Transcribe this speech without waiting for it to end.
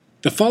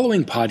The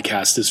following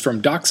podcast is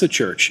from Doxa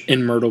Church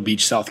in Myrtle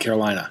Beach, South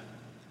Carolina.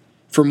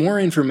 For more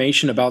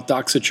information about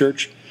Doxa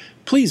Church,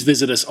 please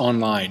visit us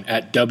online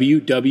at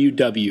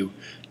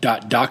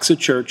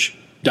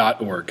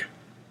www.doxachurch.org.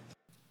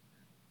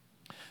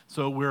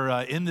 So we're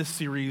in this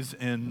series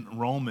in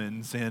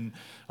Romans, and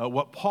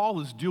what Paul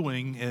is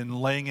doing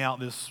in laying out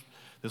this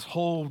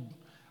whole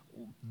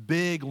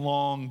big,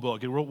 long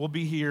book. We'll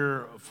be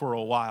here for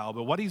a while,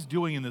 but what he's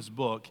doing in this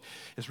book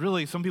is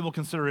really, some people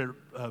consider it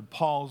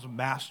Paul's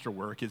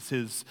masterwork. It's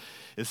his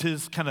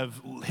kind of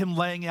him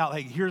laying out,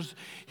 hey, here's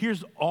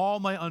all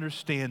my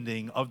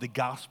understanding of the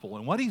gospel.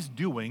 And what he's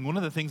doing, one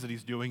of the things that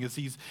he's doing is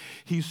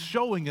he's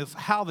showing us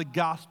how the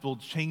gospel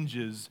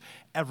changes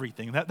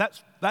everything.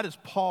 That is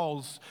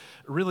Paul's,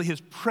 really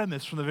his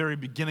premise from the very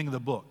beginning of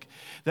the book.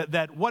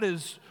 That what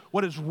is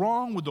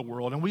wrong with the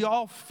world, and we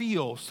all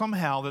feel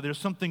somehow that there's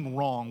something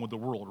wrong with the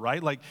world,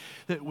 right? Like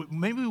that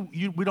maybe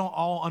we don't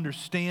all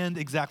understand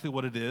exactly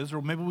what it is,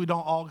 or maybe we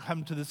don't all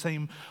come to the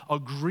same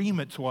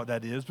agreement to what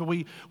that is, but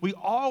we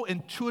all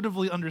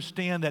intuitively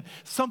understand that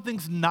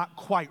something's not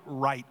quite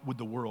right with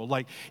the world.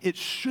 Like it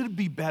should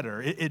be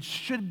better. It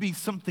should be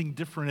something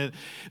different.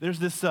 There's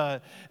this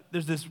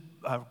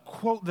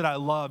quote that I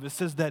love. It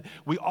says that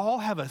we all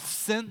have a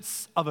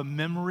sense of a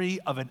memory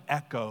of an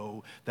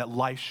echo that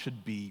life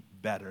should be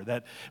better.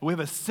 That we have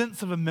a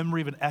sense of a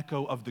memory of an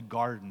echo of the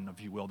garden,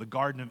 if you will, the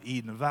Garden of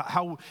Eden, of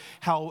how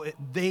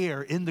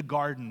there in the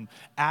garden,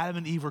 Adam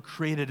and Eve were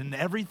created, and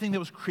everything that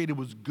was created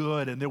was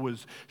good, and there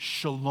was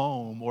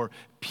shalom, or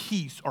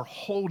peace, or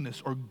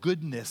wholeness, or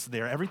goodness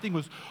there. Everything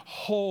was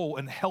whole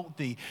and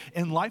healthy,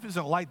 and life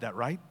isn't like that,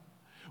 right?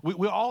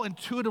 We all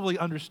intuitively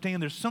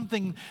understand there's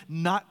something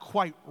not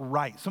quite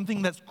right,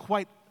 something a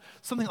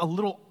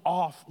little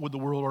off with the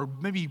world, or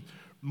maybe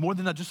more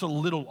than that, just a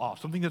little off,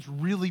 something that's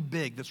really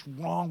big, that's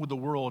wrong with the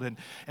world. And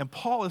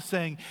Paul is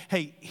saying,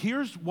 hey,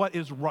 here's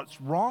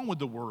what's wrong with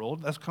the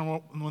world. That's kind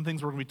of one of the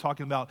things we're going to be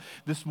talking about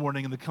this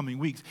morning in the coming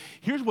weeks.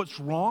 Here's what's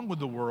wrong with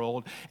the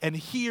world, and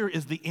here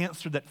is the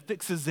answer that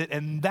fixes it,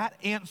 and that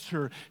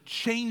answer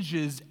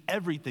changes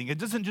everything. It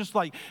doesn't just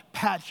like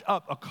patch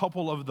up a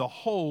couple of the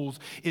holes.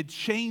 It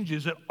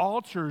changes, it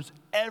alters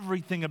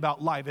everything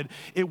about life.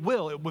 It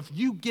will. If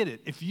you get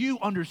it, if you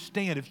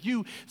understand, if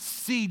you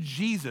see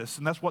Jesus,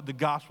 and that's what the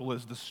gospel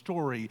is, the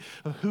story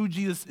of who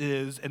Jesus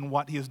is and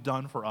what he has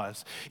done for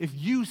us. If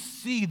you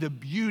see the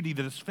beauty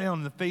that is found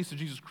in the face of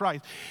Jesus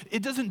Christ,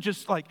 it doesn't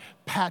just like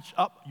patch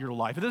up your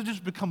life. It doesn't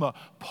just become a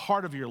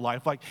part of your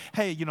life. Like,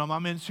 hey,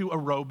 I'm into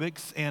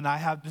aerobics and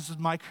this is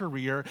my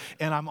career,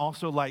 and I'm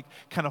also like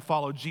kind of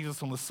follow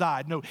Jesus on the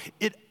side. No,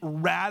 it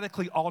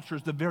radically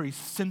alters the very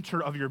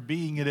center of your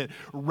being, and it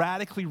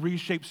radically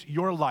reshapes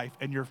your life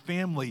and your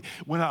family.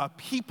 When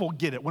people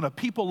get it, when a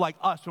people like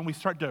us, when we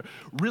start to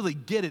really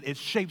get it, it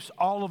shapes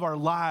all of our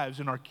lives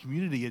in our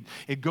community.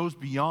 It goes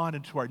beyond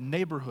into our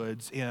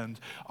neighborhoods and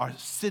our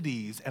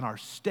cities and our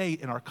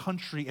state and our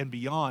country and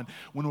beyond,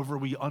 whenever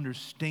we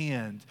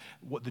understand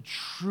what the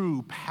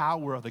true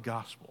power of the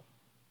gospel.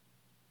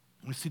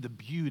 We see the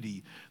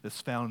beauty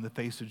that's found in the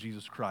face of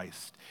Jesus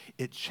Christ.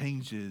 It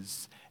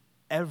changes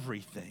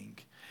everything.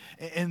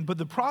 But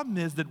the problem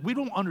is that we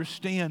don't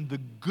understand the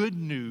good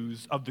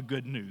news of the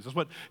good news. That's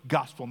what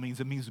gospel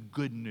means. It means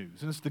good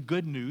news. And it's the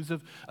good news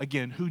of,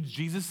 again, who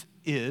Jesus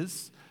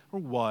is or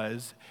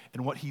was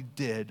and what he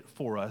did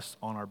for us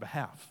on our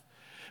behalf.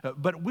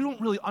 But we don't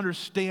really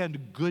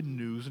understand good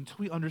news until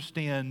we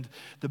understand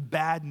the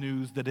bad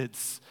news that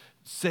it's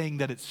saying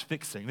that it's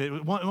fixing.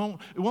 It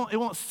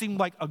won't seem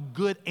like a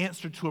good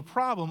answer to a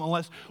problem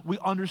unless we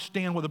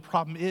understand what the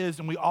problem is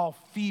and we all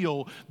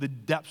feel the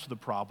depths of the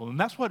problem. And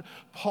that's what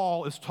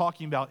Paul is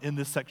talking about in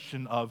this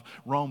section of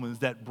Romans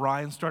that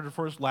Brian started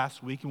for us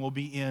last week and will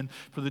be in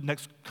for the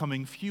next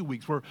coming few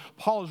weeks, where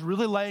Paul is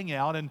really laying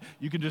out, and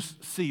you can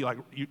just see, like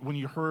when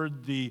you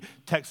heard the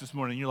text this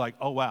morning, you're like,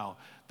 oh wow,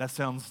 that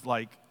sounds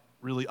like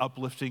really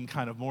uplifting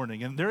kind of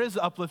morning. And there is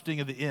uplifting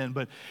at the end,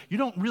 but you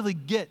don't really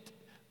get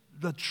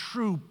the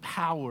true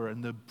power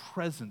and the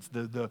presence,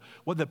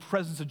 what the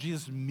presence of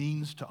Jesus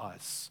means to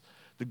us,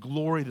 the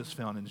glory that's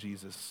found in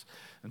Jesus,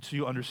 until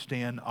you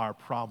understand our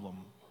problem.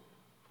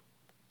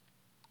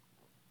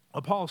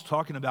 What Paul is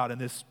talking about in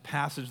this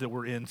passage that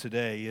we're in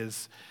today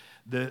is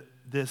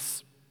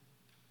this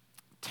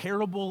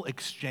terrible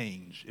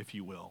exchange, if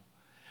you will,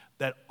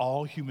 that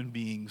all human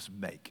beings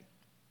make.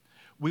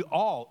 We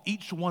all,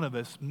 each one of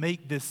us,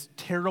 make this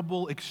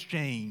terrible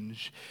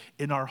exchange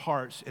in our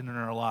hearts and in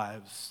our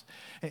lives.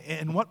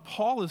 And what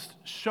Paul is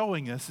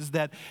showing us is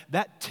that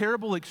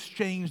terrible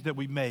exchange that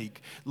we make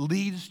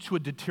leads to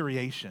a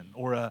deterioration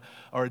or a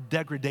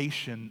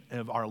degradation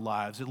of our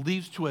lives. It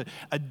leads to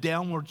a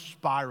downward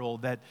spiral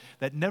that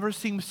never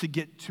seems to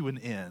get to an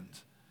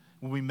end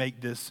when we make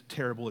this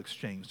terrible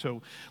exchange.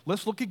 So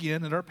let's look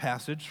again at our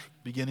passage,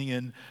 beginning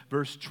in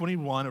verse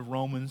 21 of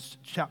Romans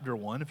chapter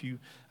 1. If you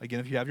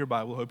have your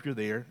Bible, I hope you're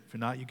there. If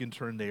you're not, you can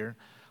turn there.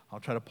 I'll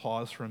try to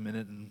pause for a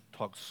minute and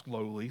talk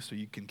slowly so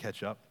you can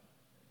catch up.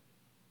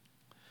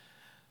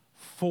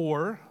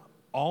 For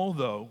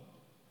although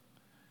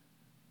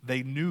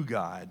they knew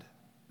God,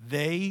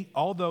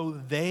 although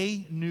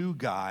they knew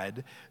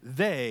God,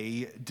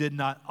 they did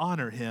not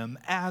honor him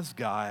as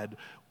God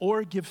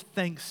or give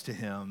thanks to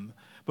him,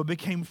 but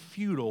became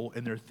futile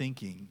in their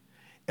thinking,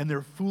 and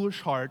their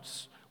foolish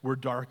hearts were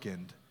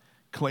darkened.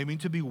 Claiming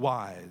to be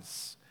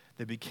wise,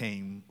 they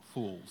became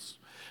fools.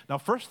 Now,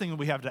 first thing that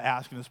we have to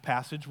ask in this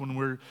passage when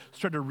we're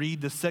starting to read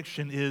this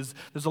section is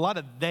there's a lot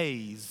of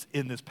theys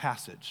in this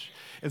passage.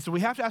 And so we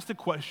have to ask the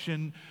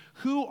question,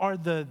 who are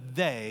the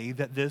they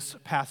that this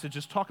passage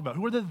is talking about?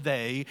 Who are the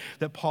they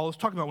that Paul is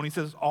talking about when he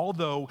says,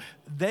 although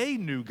they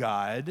knew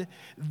God,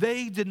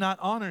 they did not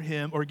honor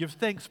him or give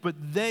thanks, but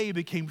they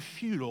became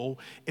futile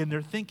in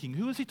their thinking?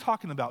 Who is he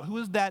talking about? Who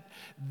is that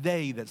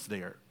they that's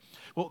there?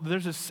 Well,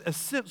 there's a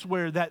sense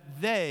where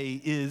that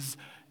they is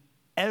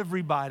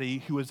everybody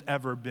who has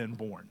ever been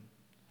born.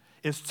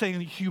 It's saying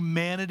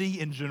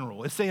humanity in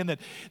general. It's saying that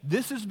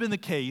this has been the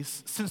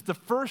case since the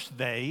first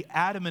they,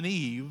 Adam and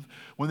Eve,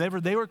 whenever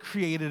they were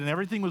created and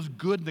everything was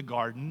good in the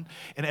garden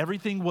and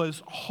everything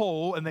was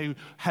whole and they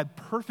had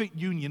perfect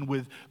union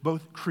with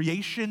both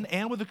creation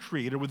and with the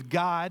Creator, with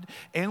God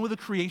and with the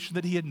creation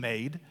that he had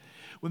made.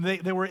 When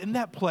they were in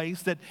that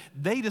place that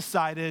they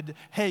decided,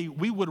 hey,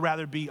 we would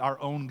rather be our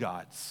own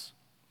gods.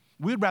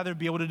 We'd rather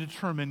be able to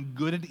determine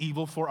good and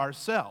evil for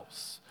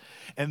ourselves.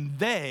 And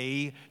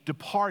they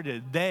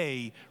departed,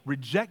 they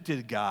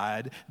rejected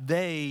God,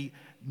 they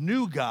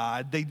knew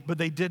God, but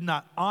they did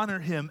not honor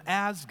him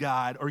as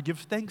God or give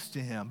thanks to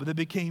him, but they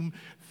became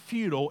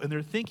futile in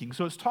their thinking.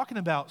 So it's talking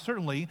about,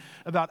 certainly,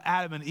 about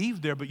Adam and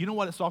Eve there, but you know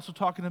what it's also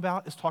talking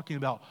about? It's talking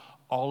about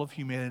all of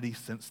humanity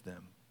since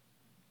then.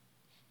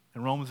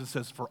 In Romans it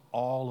says, for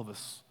all of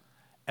us,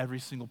 every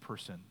single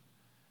person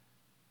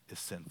is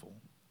sinful.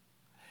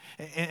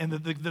 And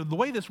the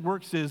way this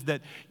works is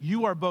that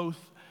you are both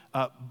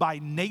by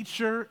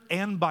nature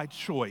and by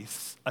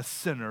choice a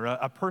sinner,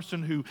 a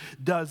person who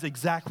does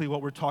exactly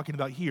what we're talking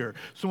about here.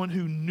 Someone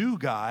who knew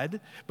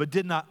God but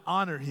did not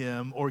honor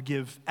him or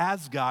give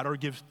as God or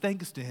give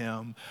thanks to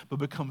him, but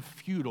become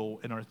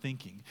futile in our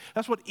thinking.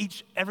 That's what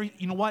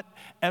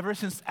ever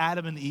since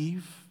Adam and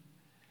Eve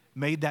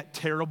made that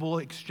terrible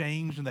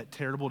exchange and that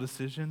terrible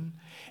decision,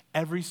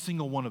 every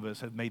single one of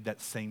us have made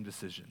that same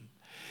decision.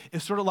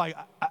 It's sort of like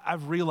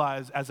I've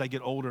realized as I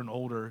get older and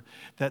older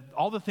that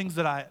all the things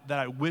that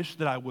I wish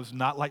that I was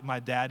not like my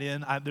dad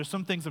in, there's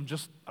some things I'm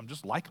just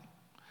like him.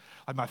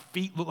 Like my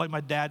feet look like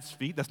my dad's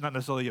feet. That's not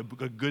necessarily a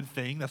good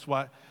thing. That's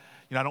why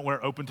I don't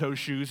wear open-toe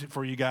shoes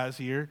for you guys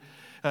here.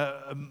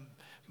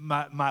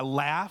 My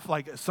laugh,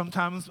 like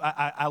sometimes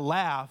I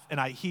laugh and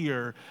I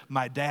hear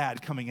my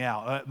dad coming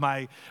out.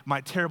 My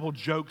terrible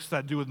jokes that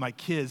I do with my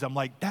kids, I'm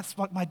like, that's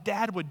what my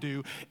dad would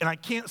do, and I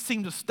can't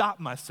seem to stop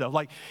myself.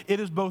 Like it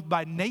is both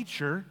by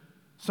nature,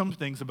 some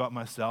things about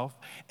myself,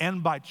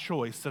 and by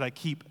choice that I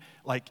keep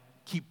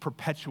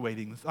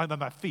perpetuating.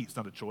 My feet's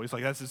not a choice,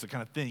 like that's just the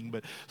kind of thing,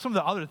 but some of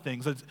the other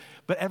things.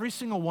 But every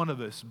single one of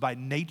us, by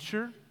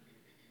nature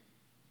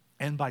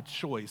and by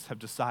choice, have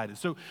decided.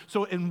 So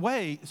in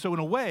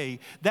a way,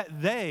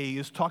 that they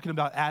is talking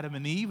about Adam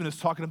and Eve, and it's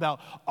talking about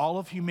all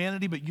of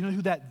humanity, but you know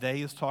who that they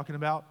is talking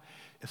about?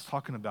 It's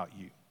talking about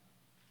you.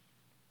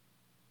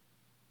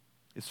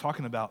 It's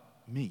talking about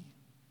me.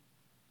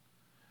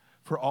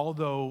 For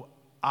although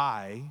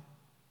I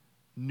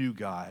knew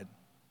God,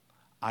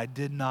 I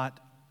did not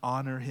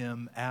honor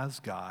him as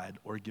God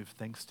or give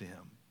thanks to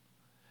him,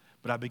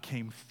 but I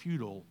became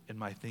futile in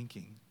my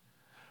thinking.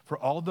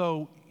 For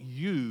although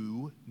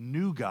you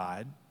knew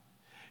God,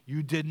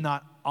 you did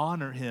not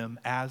honor him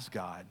as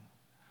God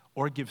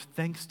or give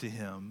thanks to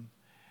him,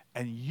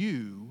 and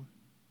you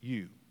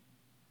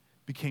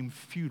became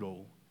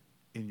futile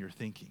in your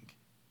thinking.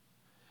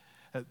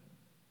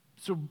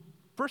 So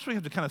first we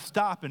have to kind of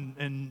stop,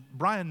 and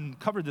Brian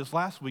covered this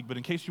last week, but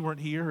in case you weren't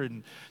here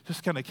and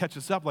just kind of catch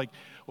us up, like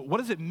what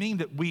does it mean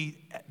that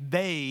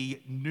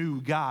they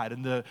knew God?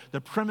 And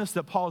the premise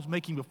that Paul is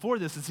making before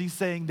this is he's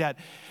saying that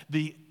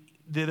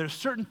there's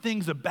certain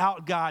things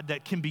about God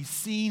that can be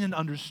seen and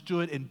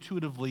understood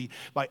intuitively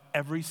by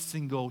every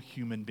single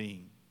human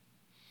being.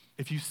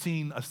 If you've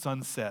seen a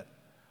sunset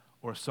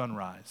or a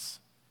sunrise,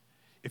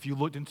 if you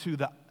looked into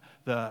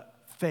the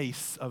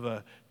face of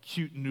a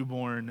cute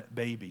newborn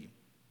baby,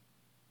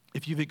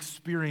 if you've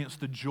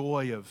experienced the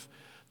joy of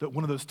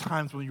one of those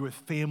times when you're with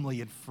family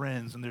and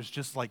friends and there's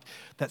just like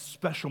that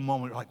special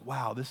moment, you're like,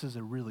 wow, this is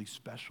a really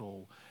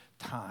special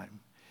time.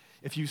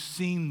 If you've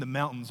seen the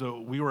mountains,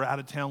 we were out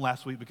of town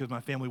last week because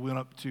my family went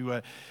up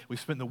to, we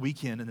spent the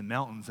weekend in the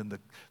mountains, and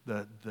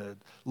the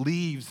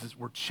leaves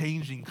were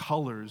changing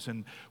colors.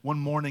 And one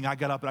morning I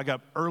got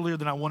up earlier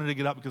than I wanted to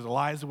get up because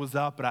Eliza was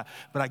up, but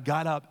I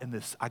got up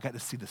and I got to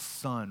see the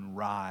sun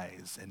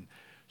rise and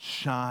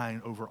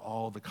shine over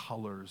all the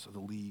colors of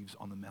the leaves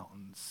on the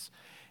mountains.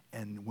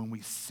 And when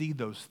we see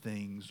those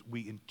things,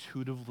 we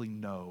intuitively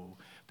know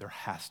there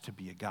has to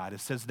be a God. It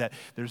says that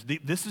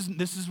this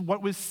is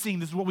what we're seeing,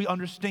 this is what we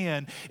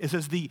understand. It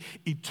says the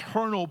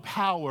eternal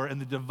power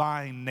and the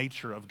divine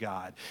nature of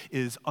God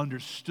is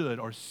understood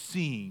or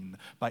seen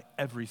by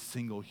every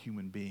single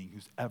human being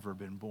who's ever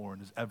been born,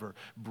 who's ever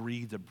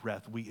breathed a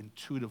breath. We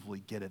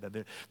intuitively get it,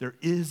 that there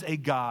is a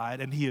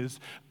God, and he is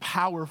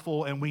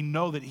powerful, and we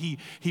know that he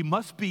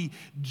must be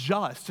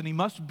just, and he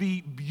must be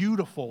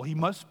beautiful, he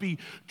must be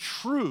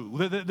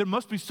true. There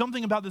must be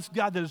something about this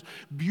God that is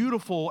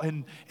beautiful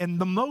and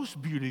the most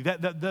beauty,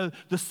 that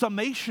the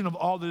summation of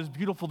all that is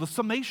beautiful, the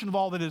summation of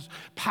all that is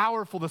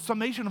powerful, the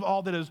summation of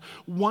all that is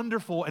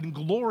wonderful and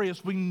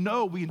glorious. We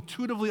know, we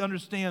intuitively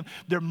understand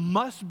there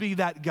must be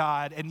that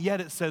God, and yet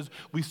it says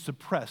we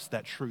suppress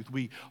that truth.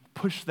 We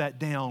push that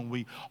down,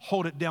 we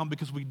hold it down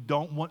because we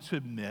don't want to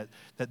admit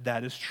that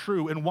that is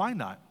true. And why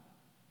not?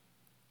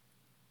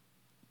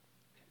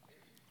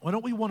 Why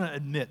don't we want to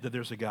admit that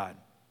there's a God?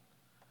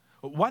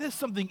 Why does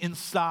something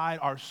inside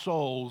our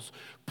souls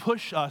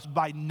push us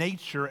by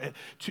nature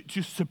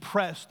to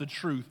suppress the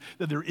truth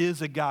that there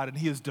is a God, and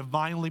he is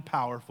divinely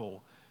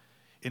powerful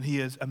and he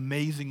is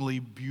amazingly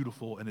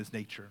beautiful in his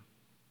nature?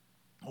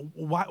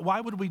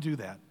 Why would we do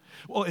that?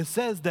 Well, it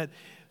says that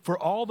for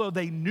although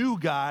they knew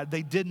God,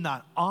 they did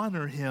not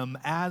honor him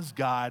as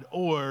God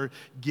or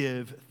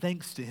give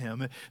thanks to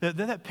him.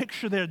 That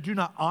picture there, do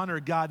not honor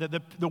God,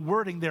 the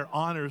wording there,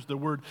 honors, the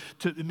word,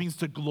 it means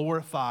to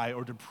glorify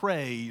or to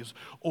praise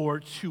or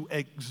to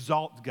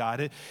exalt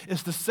God.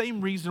 It's the same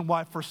reason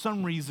why, for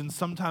some reason,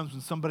 sometimes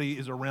when somebody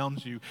is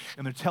around you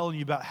and they're telling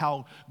you about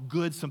how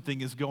good something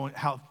is going,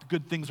 how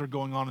good things are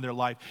going on in their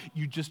life,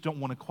 you just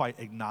don't want to quite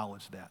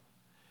acknowledge that.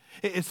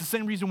 It's the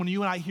same reason when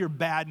you and I hear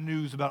bad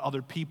news about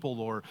other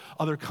people or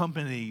other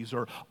companies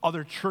or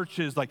other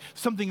churches, like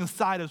something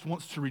inside us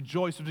wants to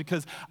rejoice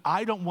because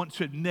I don't want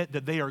to admit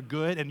that they are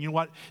good. And you know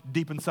what?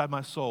 Deep inside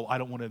my soul, I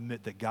don't want to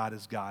admit that God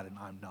is God and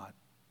I'm not.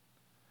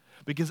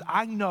 Because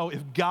I know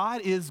if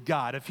God is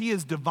God, if he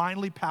is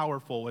divinely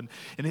powerful, and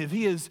if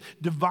he is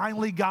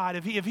divinely God,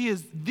 if he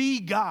is the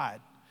God,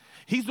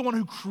 he's the one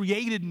who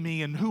created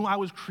me and who I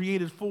was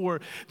created for,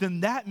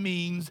 then that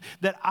means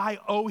that I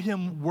owe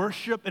him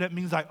worship, and it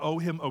means I owe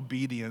him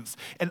obedience.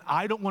 And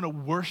I don't want to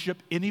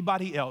worship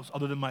anybody else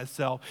other than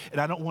myself, and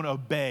I don't want to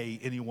obey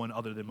anyone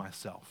other than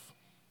myself.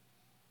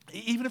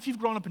 Even if you've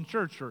grown up in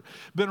church or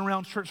been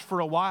around church for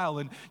a while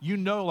and you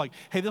know, like,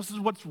 hey, this is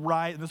what's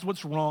right and this is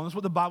what's wrong. This is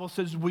what the Bible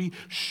says we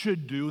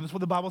should do, and this is what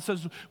the Bible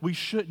says we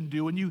shouldn't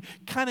do. And you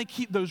kind of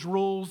keep those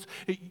rules.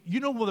 You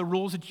know what the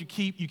rules that you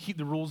keep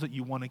the rules that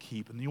you want to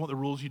keep. And you want the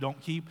rules you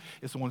don't keep,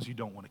 it's the ones you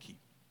don't want to keep.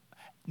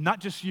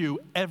 Not just you,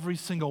 every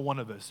single one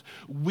of us.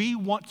 We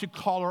want to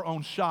call our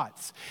own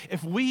shots.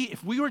 If we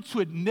were to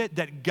admit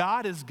that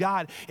God is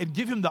God and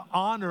give him the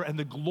honor and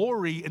the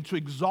glory and to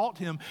exalt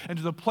him and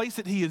to the place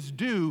that he is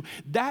due,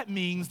 that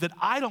means that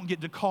I don't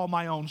get to call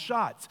my own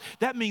shots.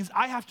 That means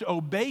I have to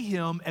obey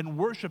him and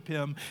worship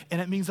him,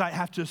 and it means I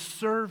have to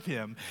serve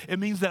him. It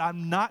means that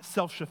I'm not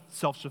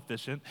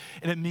self-sufficient,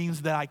 and it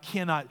means that I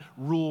cannot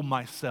rule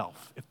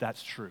myself, if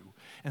that's true.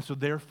 And so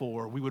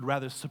therefore, we would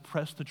rather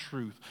suppress the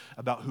truth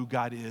about who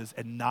God is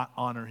and not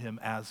honor him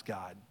as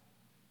God.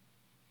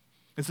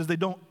 It says they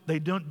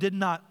did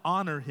not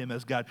honor him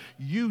as God.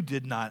 You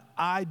did not,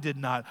 I did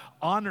not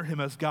honor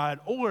him as God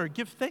or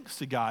give thanks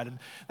to God. And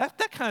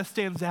that kind of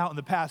stands out in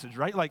the passage,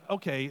 right? Like,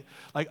 okay,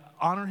 like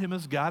honor him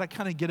as God, I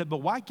kind of get it,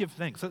 but why give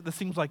thanks? That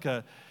seems like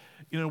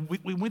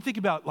when we think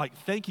about like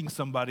thanking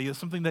somebody as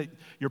something that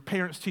your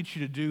parents teach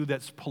you to do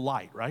that's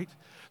polite, right?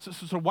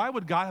 So why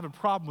would God have a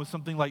problem with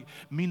something like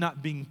me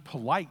not being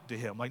polite to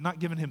him, like not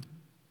giving him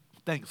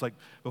thanks, like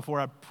before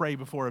I pray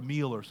before a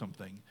meal or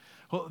something?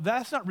 Well,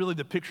 that's not really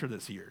the picture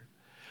that's here.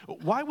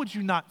 Why would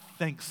you not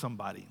thank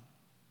somebody?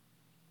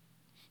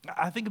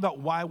 I think about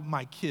why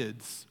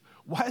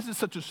is it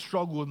such a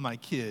struggle with my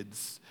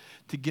kids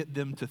to get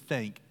them to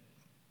thank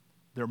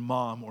their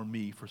mom or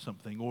me for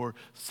something or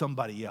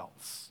somebody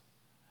else?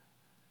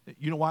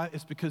 You know why?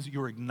 It's because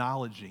you're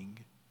acknowledging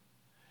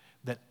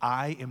that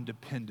I am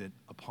dependent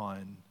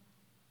upon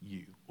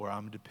you or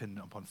I'm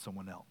dependent upon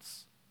someone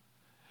else.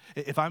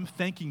 If I'm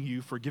thanking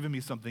you for giving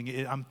me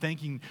something, I'm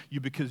thanking you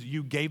because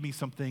you gave me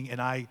something and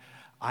I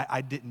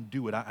didn't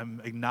do it.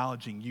 I'm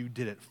acknowledging you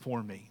did it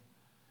for me.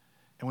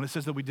 And when it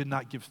says that we did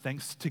not give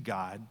thanks to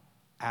God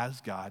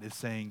as God, it's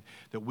saying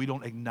that we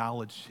don't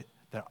acknowledge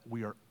that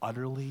we are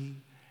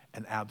utterly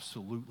and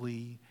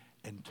absolutely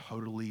and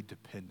totally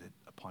dependent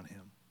upon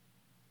him.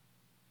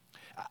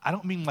 I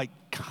don't mean like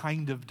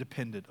kind of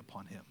dependent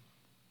upon him.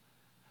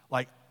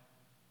 Like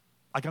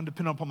I'm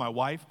dependent upon my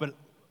wife, but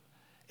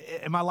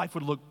my life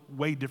would look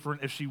way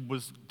different if she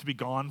was to be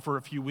gone for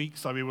a few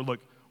weeks. I mean, it would look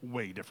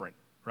way different,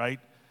 right?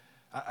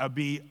 I'd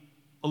be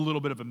a little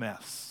bit of a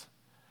mess.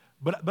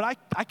 But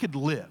I could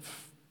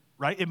live,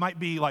 right? It might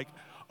be like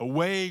a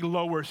way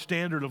lower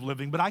standard of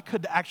living, but I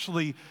could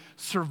actually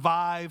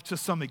survive to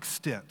some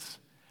extent.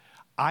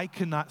 I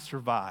could not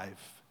survive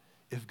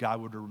if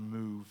God were to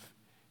remove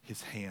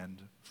his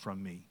hand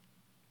from me.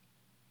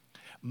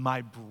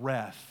 My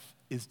breath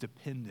is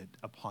dependent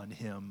upon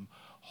him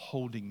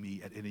holding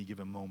me at any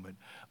given moment.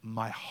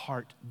 My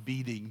heart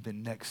beating the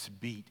next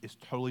beat is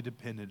totally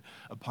dependent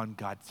upon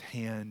God's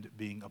hand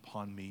being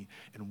upon me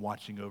and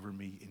watching over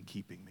me and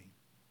keeping me.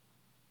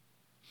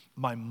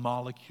 My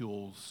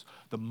molecules,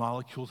 the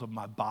molecules of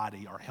my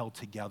body, are held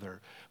together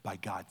by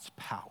God's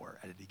power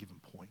at any given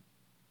point.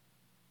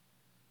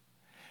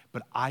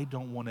 But I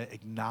don't want to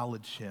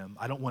acknowledge him.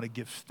 I don't want to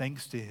give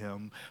thanks to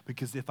him,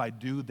 because if I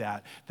do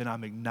that, then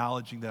I'm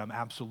acknowledging that I'm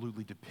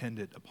absolutely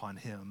dependent upon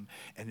him.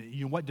 And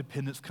you know what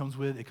dependence comes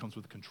with? It comes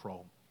with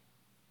control.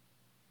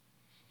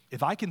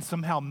 If I can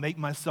somehow make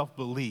myself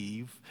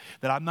believe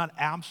that I'm not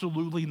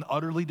absolutely and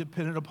utterly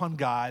dependent upon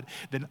God,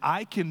 then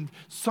I can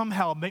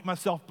somehow make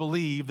myself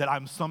believe that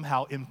I'm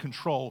somehow in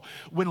control.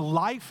 When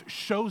life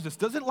shows us,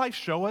 doesn't life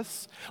show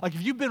us? Like,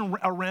 if you've been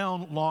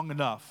around long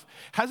enough,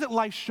 hasn't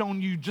life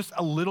shown you just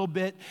a little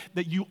bit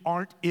that you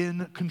aren't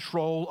in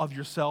control of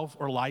yourself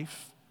or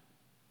life?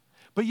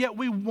 But yet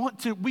we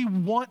want to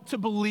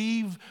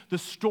believe the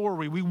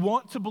story. We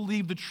want to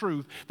believe the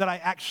truth that I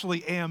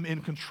actually am in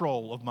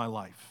control of my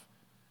life.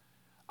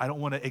 I don't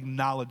want to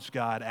acknowledge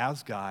God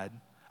as God.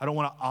 I don't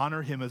want to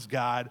honor him as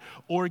God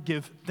or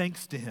give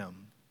thanks to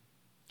him.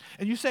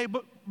 And you say,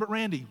 but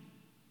Randy,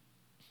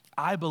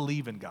 I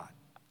believe in God.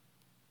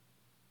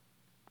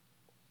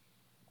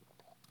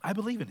 I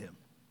believe in him.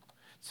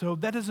 So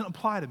that doesn't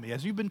apply to me.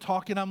 As you've been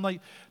talking, I'm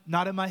like,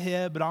 not in my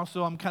head, but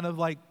also I'm kind of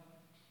like,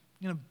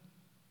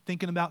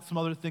 thinking about some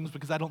other things,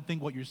 because I don't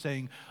think what you're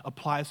saying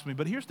applies to me.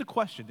 But here's the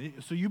question.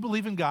 So you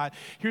believe in God.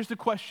 Here's the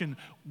question.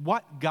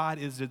 What God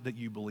is it that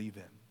you believe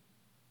in?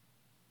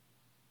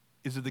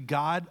 Is it the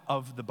God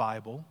of the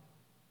Bible,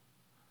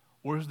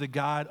 or is it the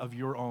God of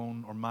your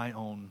own or my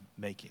own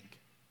making?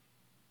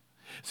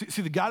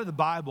 See, the God of the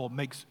Bible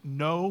makes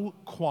no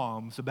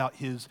qualms about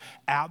his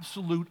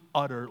absolute,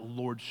 utter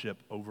lordship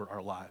over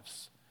our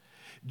lives.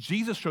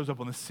 Jesus shows up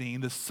on the scene,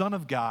 the Son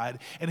of God,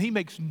 and he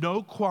makes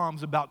no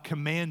qualms about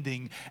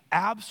commanding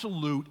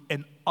absolute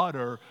and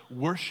utter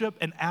worship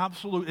and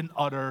absolute and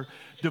utter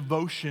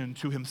devotion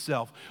to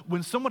himself.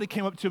 When somebody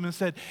came up to him and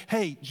said,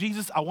 hey,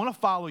 Jesus, I want to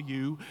follow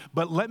you,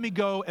 but let me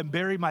go and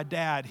bury my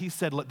dad, he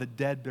said, let the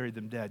dead bury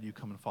them dead. You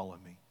come and follow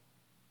me.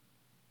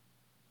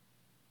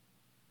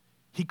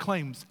 He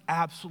claims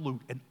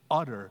absolute and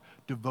utter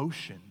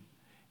devotion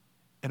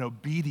and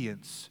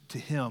obedience to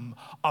him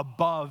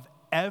above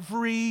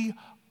every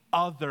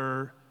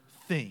other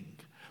thing.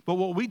 But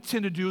what we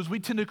tend to do is we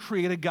tend to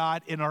create a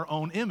God in our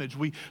own image.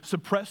 We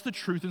suppress the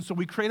truth, and so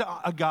we create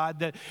a God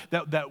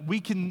that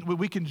we can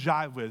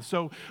jive with.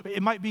 So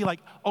it might be like,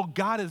 oh,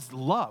 God is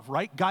love,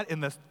 right? God,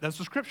 and that's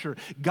the scripture.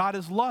 God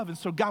is love, and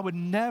so God would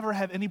never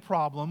have any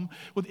problem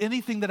with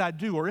anything that I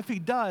do, or if he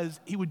does,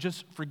 he would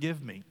just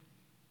forgive me.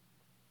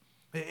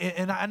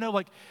 And I know,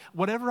 like,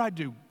 whatever I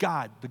do,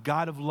 God, the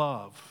God of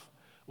love,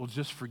 will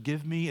just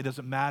forgive me. It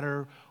doesn't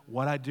matter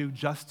what I do.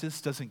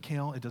 Justice doesn't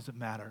count. It doesn't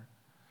matter.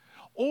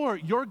 Or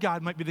your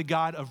God might be the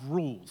God of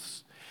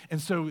rules. And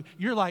so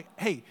you're like,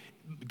 hey,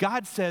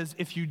 God says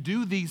if you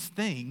do these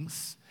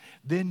things,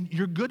 then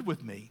you're good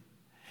with me.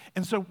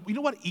 And so you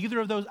know what either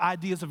of those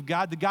ideas of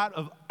God, the God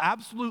of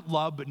absolute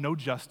love but no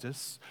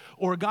justice,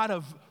 or a God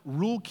of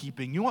rule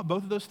keeping, you know what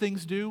both of those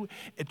things do?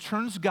 It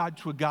turns God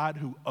to a God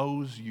who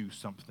owes you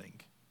something.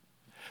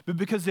 But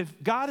because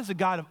if God is a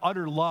God of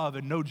utter love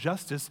and no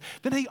justice,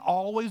 then he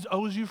always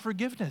owes you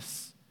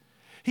forgiveness.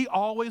 He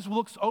always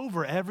looks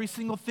over every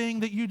single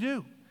thing that you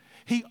do.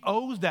 He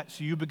owes that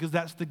to you because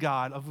that's the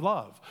God of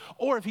love.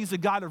 Or if he's a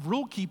God of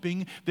rule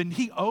keeping, then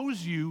he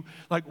owes you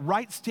like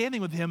right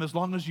standing with him as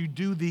long as you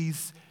do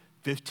these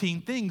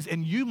 15 things.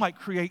 And you might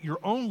create your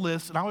own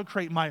list, and I would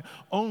create my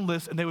own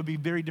list, and they would be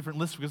very different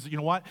lists, because you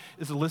know what?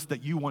 It's a list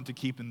that you want to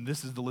keep, and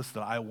this is the list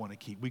that I want to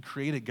keep. We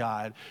create a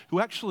God who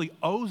actually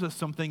owes us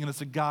something, and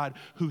it's a God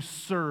who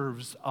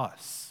serves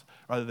us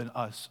rather than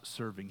us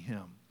serving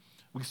him.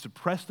 We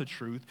suppress the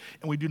truth,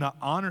 and we do not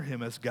honor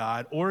him as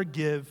God or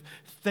give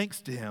thanks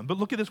to him. But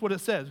look at this, what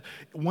it says.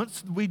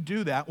 Once we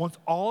do that, once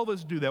all of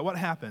us do that, what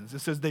happens? It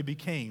says they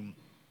became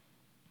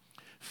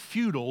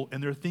futile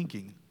in their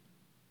thinking,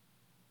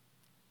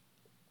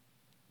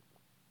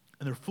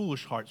 and their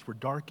foolish hearts were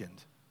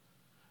darkened.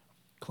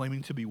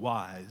 Claiming to be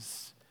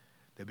wise,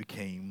 they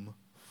became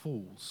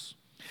fools.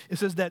 It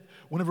says that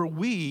whenever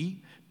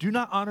we do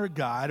not honor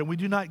God and we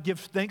do not give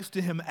thanks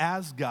to him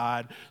as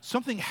God,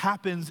 something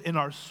happens in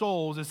our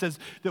souls. It says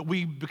that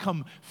we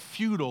become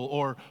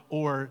futile,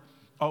 or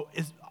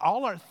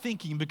all our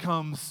thinking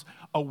becomes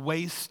a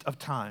waste of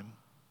time.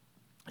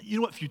 You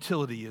know what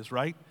futility is,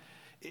 right?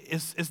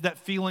 It's that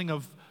feeling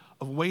of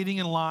waiting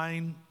in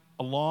line,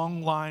 a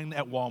long line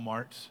at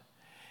Walmart,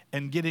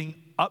 and getting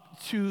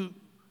up to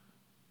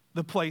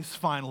the place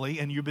finally,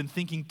 and you've been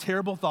thinking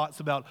terrible thoughts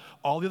about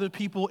all the other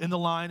people in the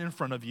line in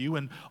front of you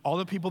and all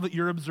the people that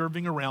you're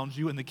observing around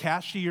you and the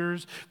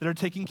cashiers that are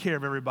taking care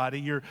of everybody.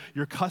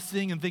 You're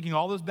cussing and thinking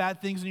all those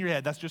bad things in your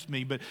head. That's just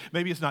me, but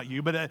maybe it's not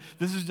you. But I'm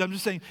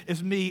just saying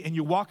it's me. And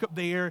you walk up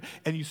there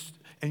and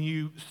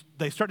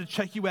they start to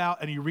check you out,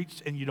 and you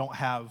reach and you don't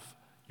have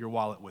your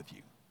wallet with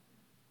you.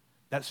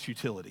 That's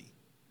futility.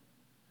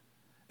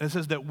 And it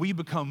says that we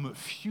become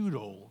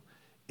futile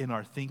in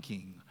our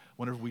thinking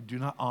whenever we do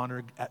not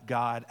honor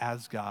God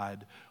as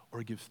God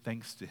or give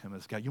thanks to him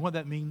as God. You know what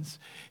that means?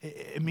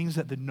 It means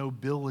that the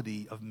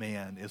nobility of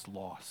man is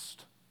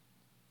lost.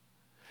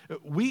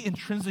 We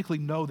intrinsically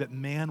know that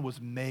man was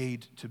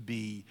made to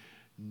be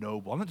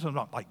noble. I'm not talking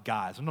about like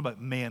guys. I'm talking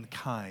about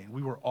mankind.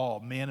 We were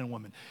all, man and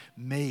woman,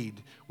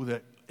 made with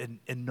a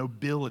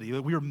nobility.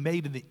 We were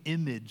made in the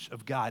image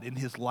of God, in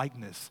his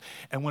likeness.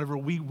 And whenever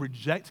we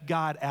reject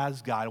God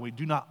as God, and we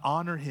do not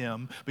honor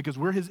him because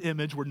we're his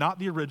image, we're not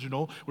the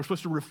original, we're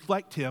supposed to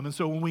reflect him. And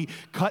so when we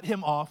cut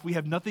him off, we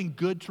have nothing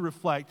good to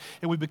reflect,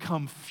 and we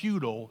become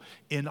futile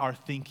in our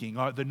thinking.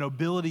 The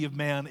nobility of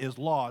man is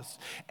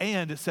lost.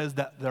 And it says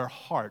that their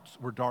hearts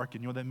were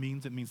darkened. You know what that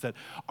means? It means that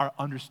our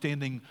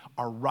understanding,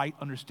 our right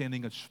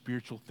understanding of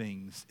spiritual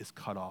things is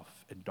cut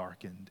off and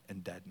darkened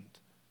and deadened.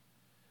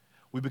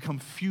 We become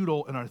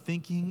futile in our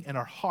thinking, and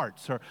our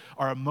hearts,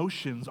 our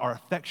emotions, our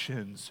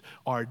affections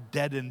are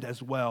deadened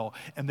as well,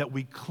 and that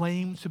we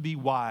claim to be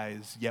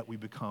wise, yet we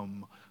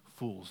become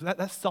fools.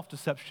 That's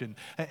self-deception.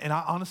 And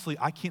honestly,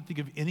 I can't think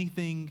of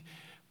anything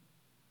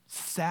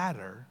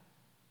sadder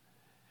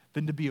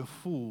than to be a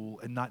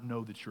fool and not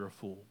know that you're a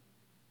fool.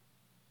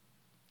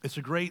 It's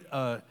a great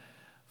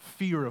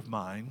fear of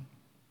mine.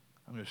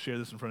 I'm going to share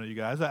this in front of you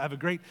guys.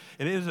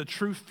 It is a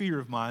true fear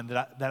of mine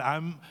that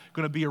I'm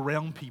going to be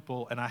around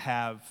people and I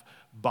have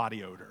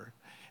body odor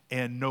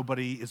and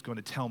nobody is going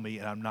to tell me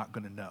and I'm not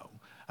going to know.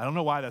 I don't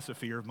know why that's a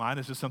fear of mine.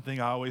 It's just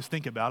something I always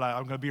think about.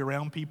 I'm going to be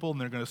around people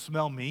and they're going to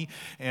smell me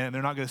and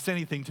they're not going to say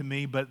anything to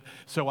me, but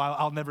so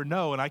I'll never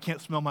know and I can't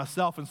smell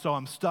myself, and so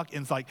I'm stuck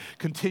in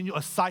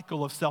a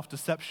cycle of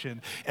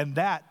self-deception. And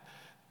that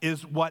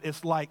is what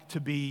it's like to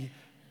be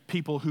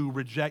people who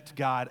reject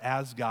God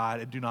as God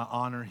and do not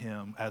honor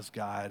him as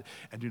God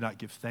and do not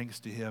give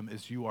thanks to him,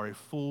 as you are a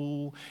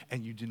fool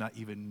and you do not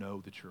even know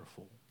that you're a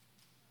fool.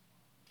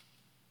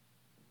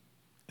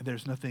 And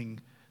there's nothing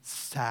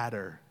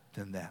sadder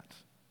than that.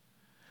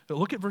 But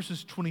look at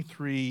verses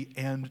 23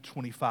 and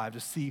 25 to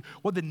see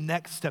what the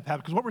next step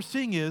happens. Because what we're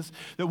seeing is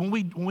that when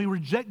we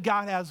reject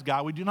God as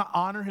God, we do not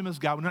honor him as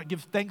God, we do not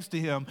give thanks to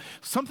him,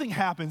 something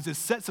happens. It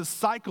sets a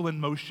cycle in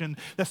motion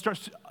that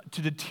starts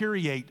to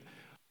deteriorate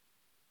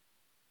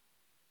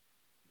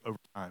over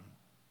time.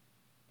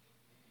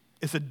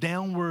 It's a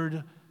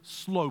downward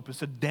slope.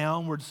 It's a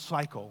downward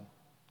cycle.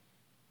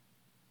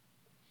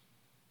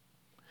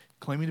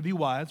 Claiming to be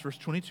wise, verse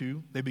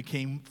 22, they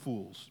became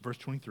fools. Verse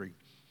 23.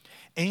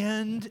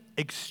 And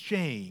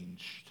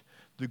exchanged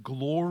the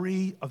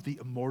glory of the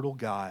immortal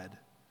God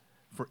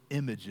for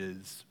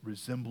images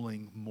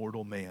resembling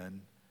mortal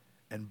man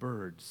and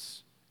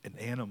birds and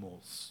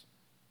animals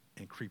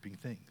and creeping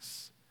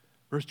things.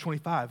 Verse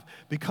 25,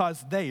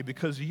 because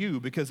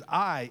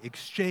I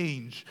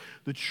exchanged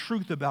the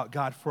truth about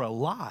God for a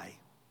lie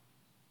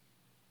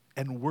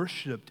and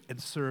worshiped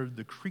and served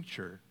the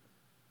creature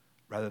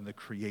rather than the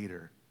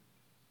Creator,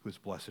 who is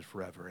blessed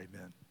forever.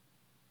 Amen.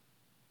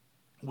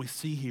 What we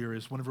see here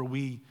is when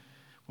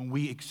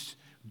we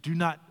do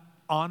not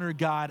honor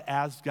God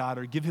as God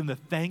or give him the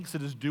thanks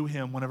that is due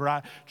him, whenever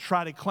I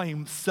try to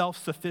claim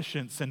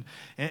self-sufficiency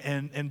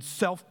and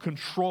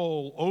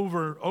self-control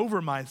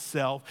over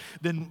myself,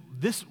 then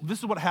this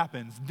is what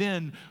happens.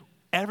 Then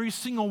every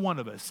single one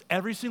of us,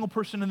 every single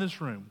person in this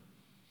room,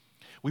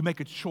 we make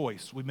a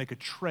choice, we make a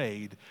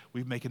trade,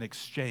 we make an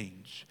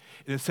exchange.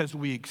 And it says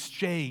we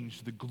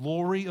exchange the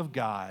glory of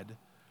God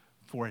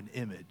for an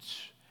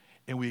image,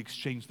 and we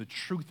exchange the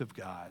truth of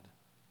God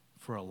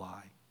for a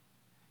lie.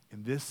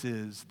 And this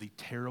is the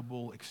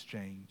terrible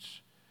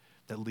exchange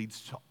that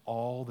leads to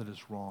all that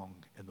is wrong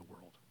in the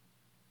world.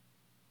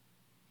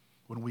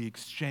 When we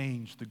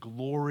exchange the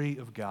glory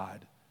of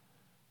God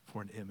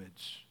for an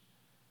image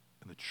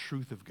and the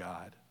truth of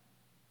God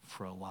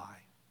for a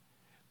lie,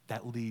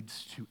 that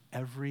leads to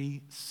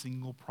every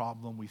single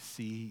problem we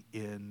see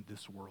in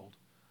this world.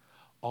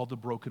 All the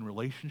broken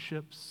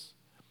relationships,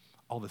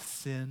 all the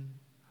sin,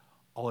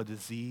 all the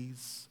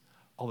disease,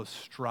 all the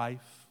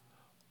strife,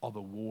 all the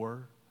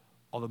war,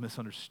 all the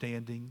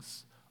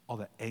misunderstandings, all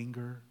the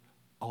anger,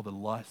 all the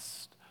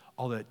lust,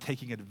 all the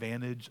taking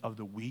advantage of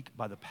the weak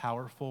by the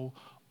powerful,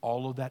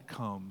 all of that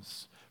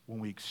comes when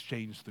we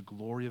exchange the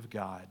glory of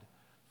God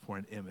for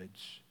an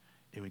image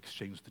and we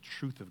exchange the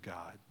truth of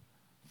God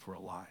for a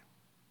lie.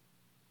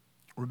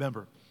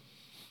 Remember,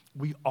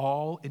 we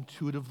all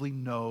intuitively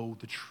know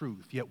the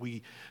truth, yet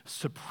we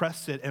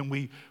suppress it and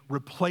we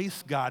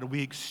replace God,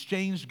 we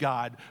exchange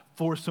God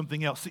for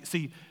something else.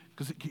 See,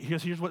 because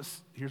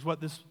here's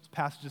what this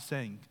passage is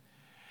saying.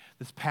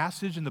 This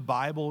passage in the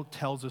Bible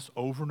tells us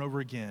over and over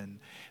again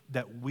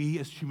that we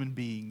as human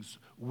beings,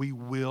 we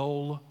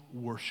will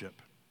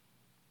worship.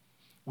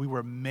 We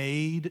were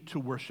made to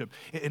worship.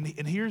 And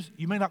here's,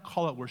 you may not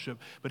call it worship,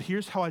 but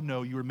here's how I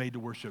know you were made to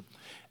worship.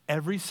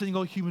 Every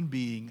single human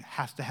being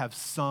has to have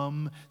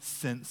some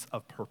sense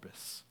of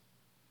purpose.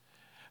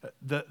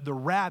 The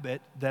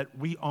rabbit that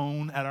we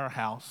own at our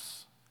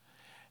house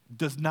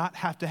does not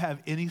have to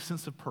have any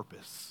sense of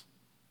purpose.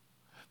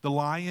 The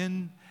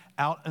lion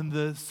out in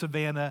the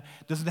savannah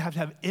doesn't have to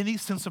have any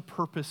sense of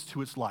purpose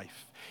to its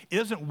life. It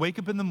doesn't wake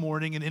up in the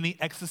morning in any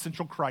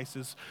existential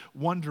crisis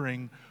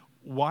wondering,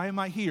 why am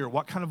I here?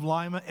 What kind of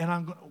lion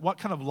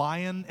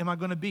am I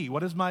going to be?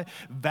 What is my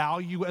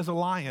value as a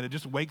lion? It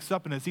just wakes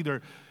up and it's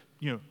either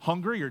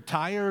hungry or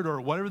tired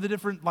or whatever the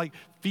different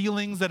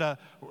feelings that a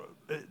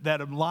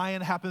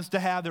lion happens to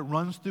have that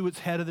runs through its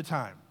head at the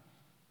time.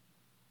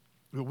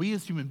 But we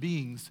as human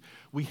beings,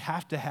 we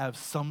have to have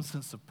some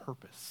sense of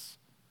purpose.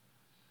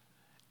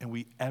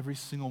 And every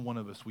single one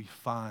of us, we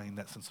find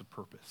that sense of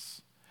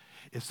purpose.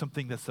 It's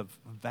something that's of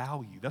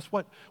value. That's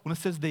what, when it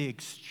says they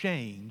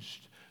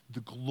exchanged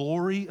the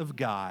glory of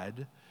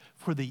God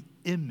for the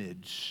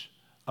image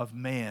of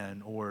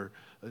man or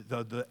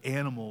the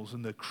animals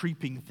and the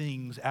creeping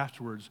things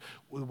afterwards,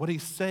 what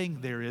he's saying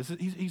there is,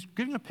 he's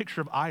giving a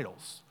picture of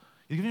idols.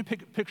 He's giving a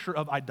picture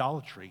of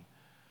idolatry.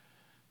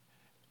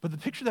 But the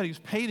picture that he's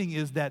painting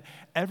is that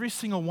every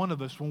single one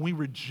of us, when we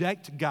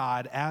reject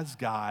God as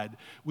God,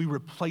 we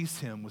replace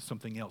him with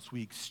something else.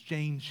 We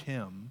exchange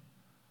him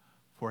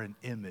for an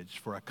image,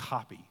 for a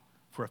copy,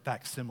 for a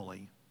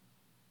facsimile.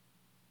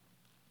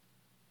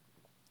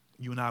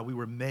 You and I, we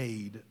were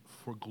made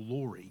for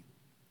glory.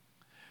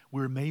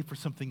 We were made for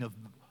something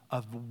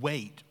of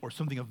weight or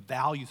something of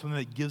value, something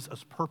that gives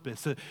us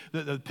purpose.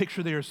 The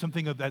picture there is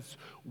something that's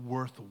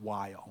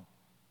worthwhile.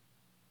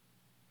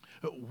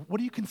 What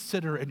do you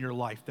consider in your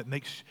life that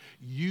makes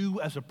you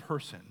as a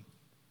person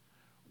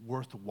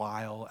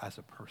worthwhile as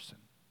a person?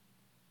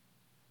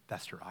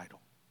 That's your idol.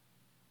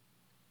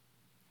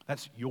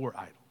 That's your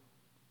idol.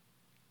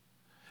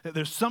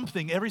 There's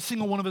something every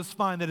single one of us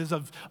find that is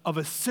of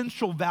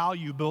essential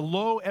value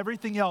below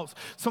everything else,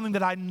 something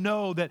that I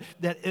know that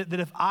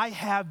if I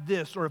have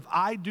this or if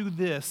I do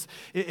this,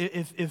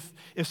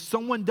 if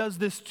someone does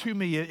this to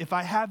me, if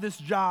I have this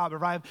job, or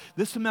if I have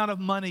this amount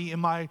of money in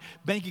my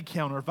bank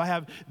account, or if I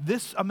have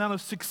this amount of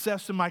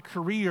success in my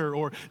career,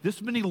 or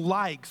this many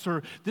likes,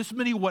 or this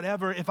many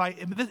whatever, if I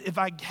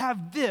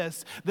have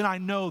this, then I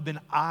know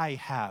then I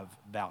have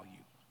value.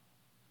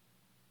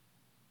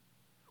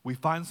 We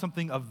find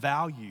something of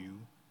value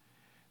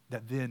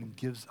that then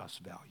gives us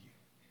value.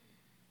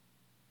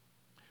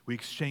 We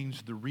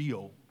exchange the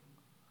real.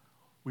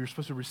 We are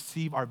supposed to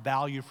receive our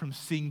value from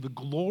seeing the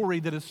glory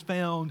that is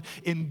found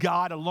in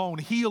God alone.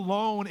 He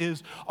alone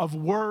is of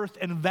worth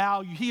and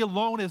value. He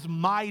alone is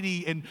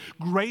mighty and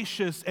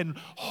gracious and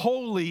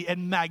holy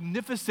and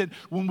magnificent.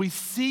 When we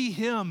see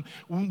him,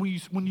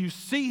 when you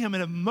see him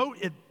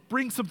it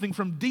brings something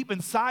from deep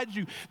inside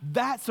you,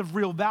 that's of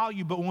real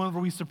value. But whenever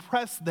we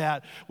suppress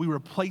that, we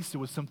replace it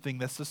with something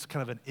that's just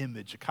kind of an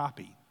image, a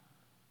copy.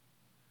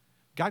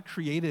 God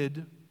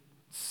created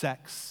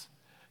sex.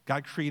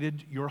 God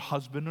created your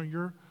husband or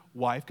your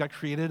wife. God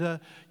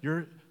created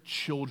your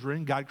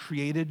children. God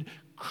created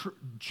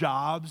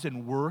jobs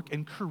and work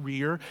and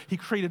career. He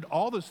created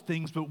all those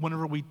things, but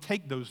whenever we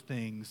take those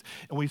things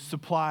and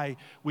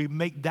we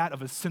make that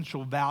of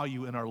essential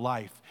value in our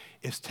life,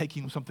 it's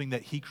taking something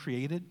that he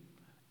created,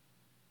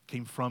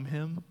 came from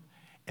him,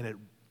 and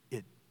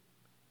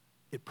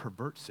it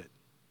perverts it.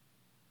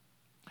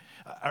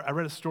 I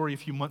read a story a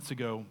few months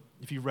ago.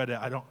 If you read it,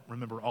 I don't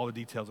remember all the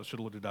details. I should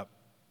have looked it up.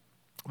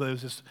 But there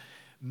was this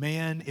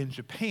man in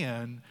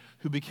Japan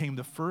who became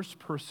the first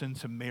person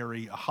to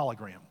marry a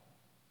hologram.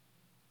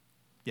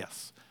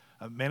 Yes,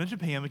 a man in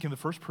Japan became the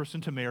first person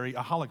to marry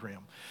a hologram.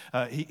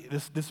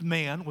 This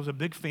man was a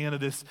big fan of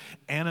this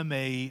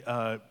anime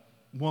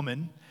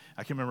woman.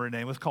 I can't remember her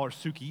name. Let's call her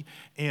Suki.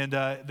 And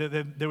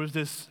there was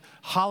this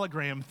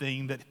hologram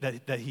thing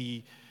that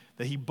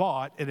he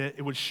bought, and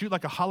it would shoot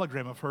like a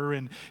hologram of her,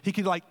 and he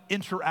could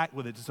interact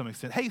with it to some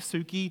extent. Hey,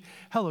 Suki.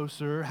 Hello,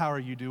 sir. How are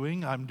you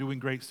doing? I'm doing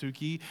great,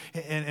 Suki.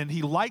 And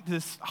he liked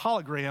this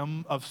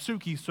hologram of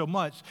Suki so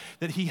much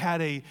that he had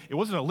it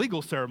wasn't a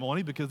legal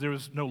ceremony because there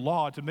was no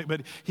law to make,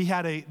 but he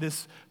had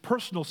this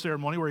personal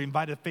ceremony where he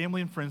invited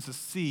family and friends to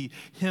see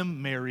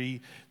him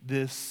marry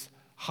this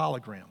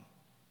hologram.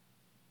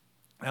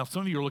 Now,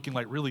 some of you are looking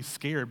really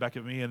scared back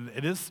at me, and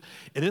it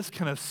is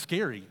kind of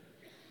scary.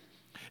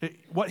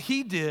 What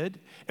he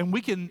did, and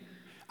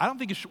I don't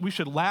think we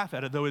should laugh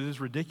at it, though it is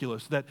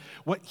ridiculous, that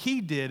what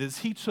he did is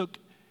he took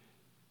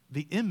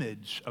the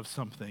image of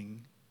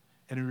something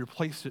and he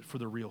replaced it for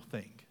the real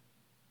thing.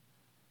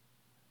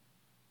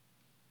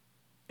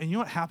 And you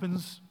know what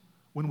happens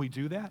when we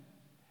do that?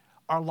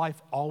 Our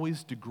life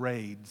always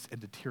degrades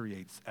and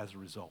deteriorates as a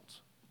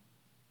result.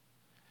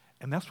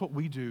 And that's what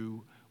we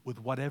do with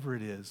whatever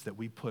it is that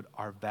we put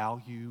our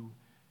value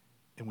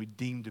and we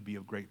deem to be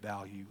of great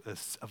value,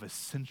 of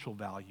essential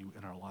value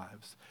in our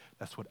lives.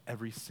 That's what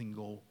every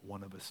single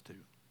one of us do.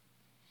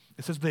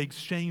 It says they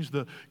exchanged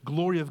the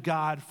glory of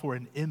God for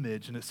an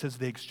image, and it says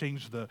they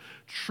exchanged the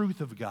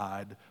truth of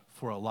God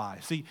for a lie.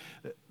 See,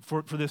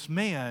 for this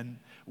man,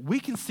 we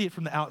can see it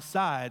from the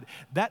outside.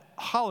 That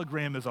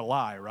hologram is a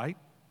lie, right?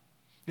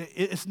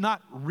 It's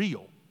not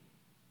real.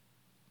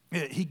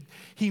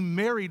 He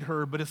married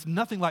her, but it's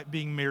nothing like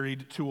being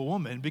married to a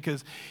woman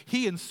because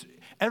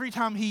every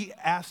time he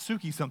asks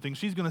Suki something,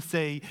 she's going to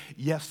say,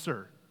 yes,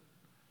 sir.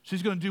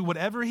 She's going to do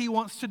whatever he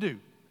wants to do.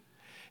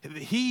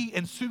 He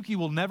and Suki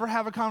will never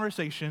have a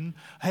conversation.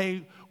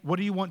 Hey, what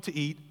do you want to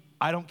eat?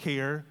 I don't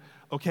care.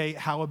 Okay,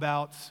 how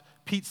about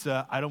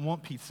pizza? I don't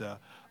want pizza.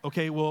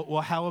 Okay,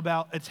 well, how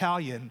about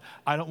Italian?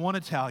 I don't want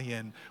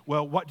Italian.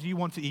 Well, what do you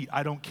want to eat?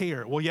 I don't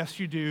care. Well, yes,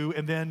 you do.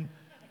 And then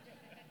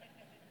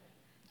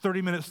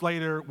 30 minutes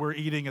later, we're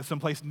eating at some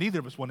place neither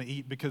of us want to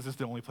eat because it's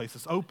the only place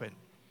that's open.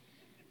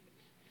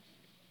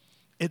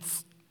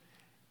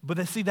 But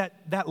they see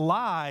that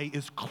lie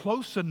is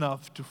close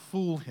enough to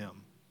fool him.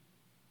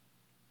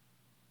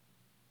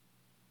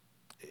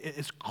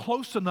 It's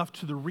close enough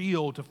to the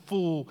real to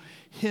fool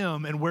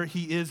him and where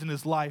he is in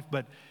his life,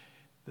 but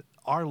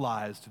our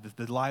lies,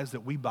 the lies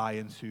that we buy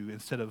into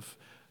instead of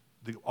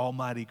the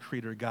almighty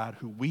creator God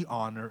who we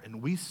honor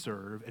and we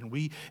serve and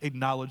we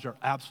acknowledge our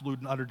absolute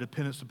and utter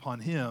dependence upon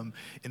him,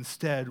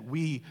 instead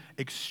we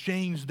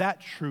exchange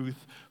that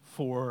truth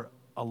for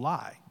a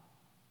lie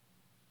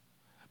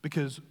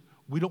because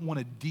we don't want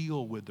to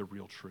deal with the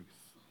real truth.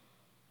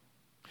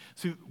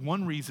 See,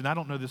 one reason, I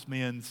don't know this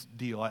man's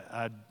deal.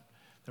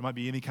 There might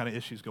be any kind of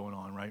issues going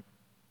on, right?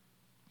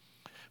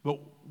 But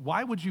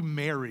why would you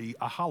marry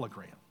a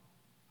hologram?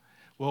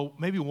 Well,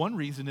 maybe one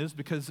reason is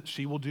because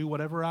she will do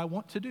whatever I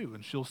want to do,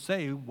 and she'll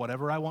say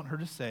whatever I want her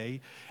to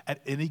say at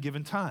any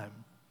given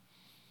time.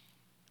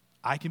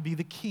 I can be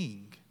the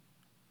king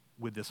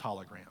with this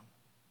hologram.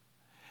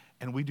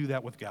 And we do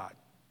that with God.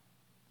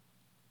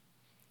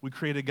 We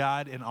create a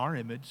God in our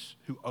image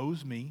who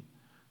owes me,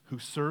 who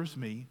serves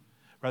me,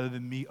 rather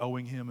than me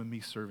owing him and me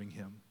serving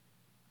him.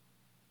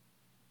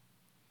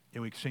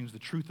 And we exchange the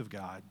truth of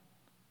God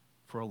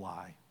for a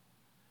lie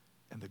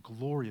and the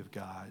glory of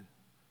God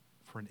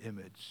for an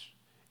image.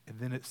 And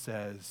then it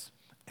says,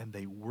 and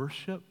they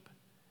worship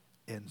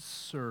and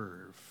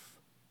serve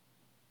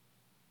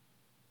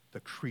the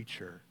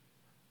creature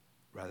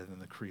rather than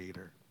the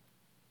creator.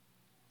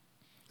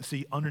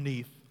 See,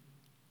 underneath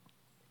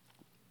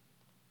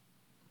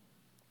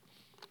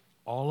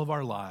all of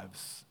our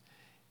lives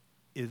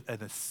is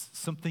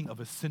something of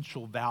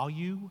essential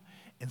value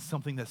and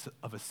something that's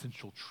of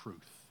essential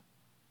truth.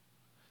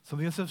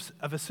 Something that's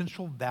of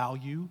essential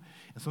value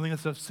and something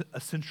that's of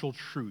essential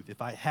truth. If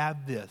I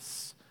have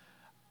this,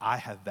 I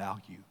have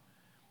value.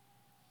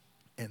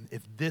 And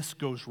if this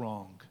goes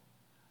wrong,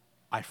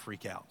 I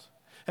freak out.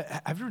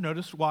 Have you ever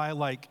noticed why,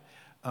 like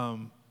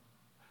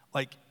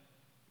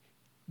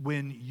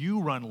when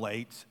you run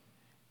late,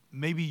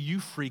 maybe you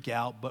freak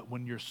out, but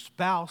when your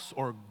spouse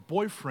or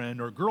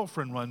boyfriend or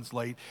girlfriend runs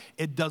late,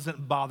 it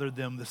doesn't bother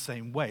them the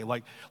same way.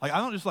 Like I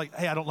don't just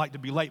hey, I don't like to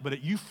be late,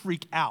 but you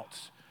freak out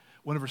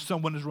whenever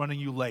someone is running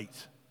you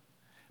late.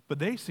 But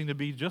they seem to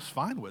be just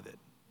fine with it.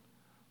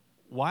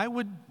 Why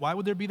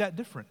would there be that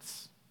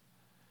difference?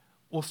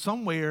 Well,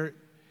 somewhere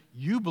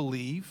you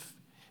believe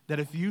that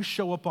if you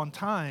show up on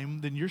time,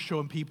 then you're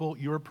showing people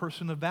you're a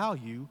person of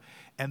value,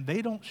 and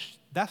they don't.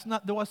 That's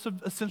not what's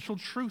of essential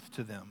truth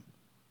to them.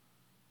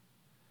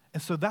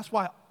 And so that's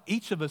why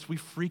each of us, we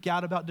freak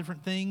out about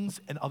different things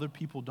and other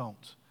people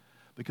don't.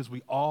 Because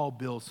we all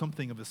build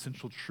something of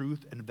essential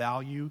truth and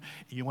value.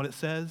 And you know what it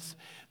says?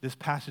 This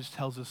passage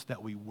tells us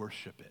that we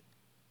worship it.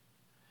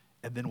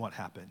 And then what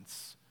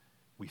happens?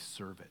 We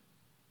serve it.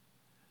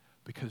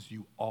 Because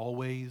you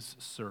always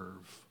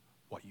serve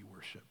what you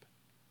worship.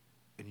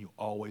 And you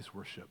always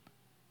worship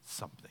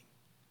something.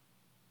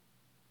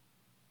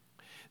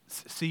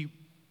 See,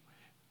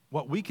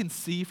 what we can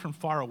see from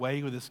far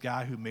away with this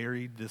guy who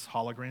married this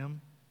hologram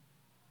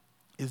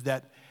is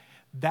that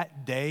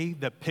day,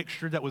 the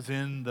picture that was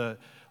in the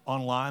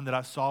online that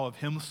I saw of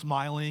him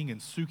smiling and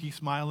Suki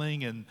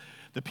smiling and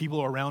the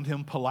people around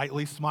him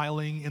politely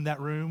smiling in that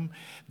room,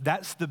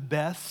 that's the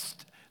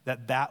best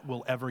that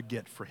will ever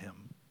get for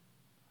him.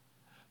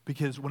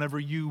 Because whenever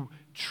you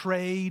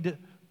trade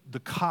the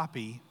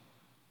copy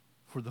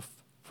for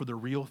the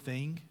real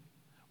thing,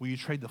 when you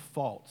trade the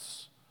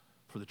false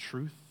for the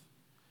truth,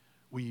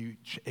 when you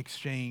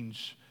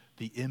exchange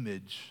the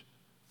image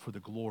for the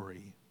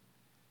glory,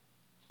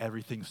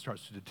 everything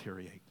starts to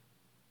deteriorate.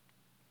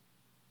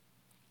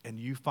 And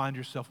you find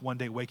yourself one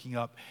day waking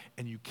up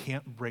and you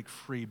can't break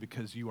free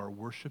because you are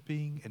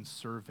worshiping and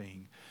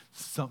serving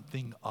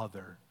something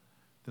other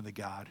than the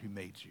God who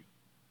made you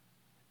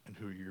and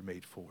who you're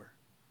made for.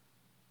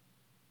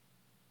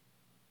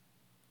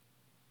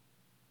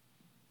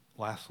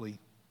 Lastly,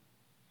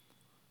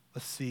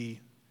 let's see,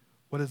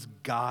 what is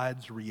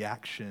God's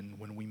reaction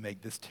when we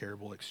make this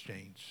terrible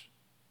exchange?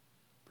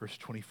 Verse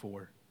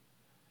 24.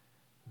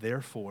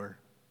 Therefore,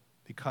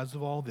 because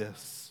of all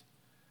this,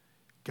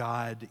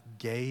 God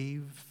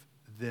gave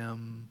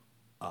them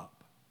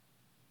up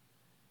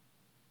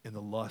in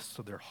the lusts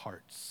of their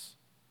hearts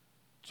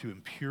to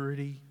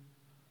impurity,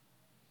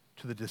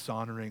 to the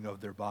dishonoring of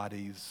their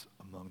bodies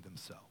among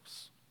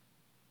themselves.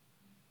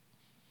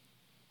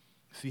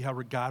 See how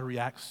God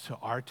reacts to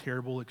our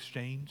terrible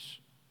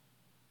exchange?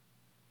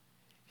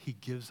 He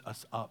gives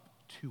us up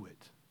to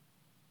it.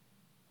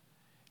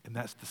 And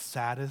that's the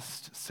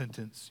saddest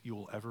sentence you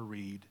will ever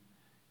read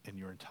in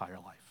your entire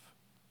life.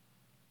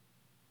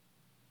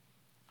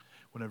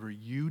 whenever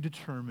you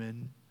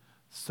determine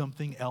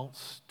something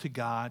else to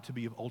God to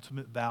be of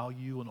ultimate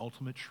value and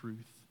ultimate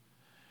truth,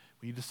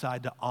 when you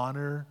decide to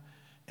honor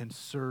and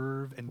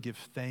serve and give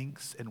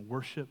thanks and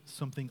worship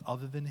something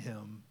other than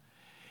him,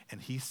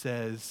 and he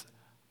says,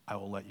 I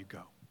will let you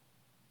go.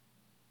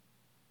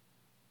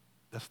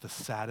 That's the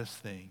saddest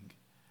thing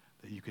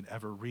that you can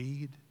ever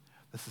read.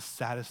 That's the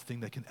saddest thing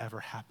that can ever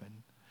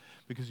happen,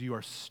 because you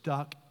are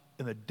stuck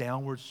in a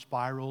downward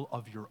spiral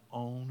of your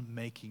own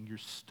making. You're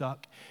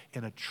stuck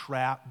in a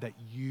trap that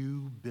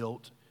you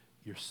built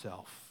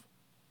yourself.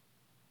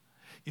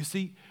 You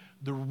see,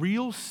 the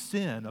real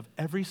sin of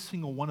every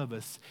single one of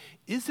us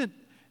isn't,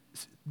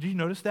 do you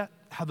notice that?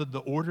 How the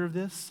order of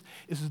this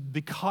is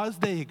because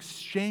they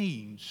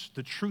exchanged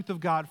the truth of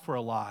God for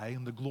a lie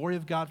and the glory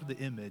of God for the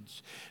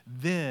image,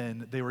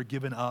 then they were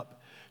given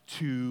up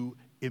to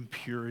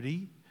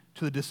impurity,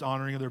 to the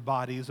dishonoring of their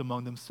bodies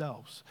among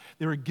themselves.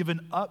 They were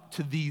given up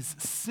to these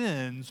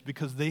sins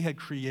because they had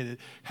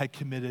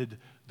committed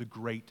the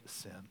great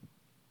sin.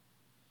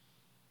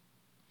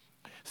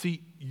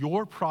 See,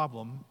 your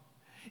problem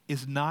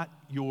is not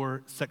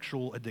your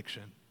sexual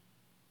addiction.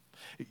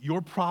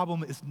 Your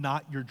problem is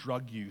not your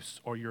drug use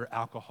or your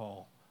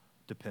alcohol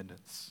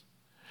dependence.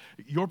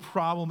 Your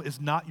problem is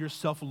not your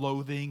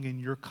self-loathing and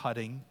your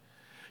cutting.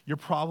 Your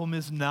problem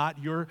is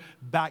not your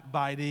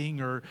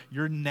backbiting or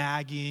your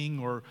nagging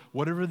or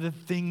whatever the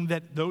thing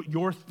that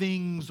your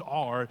things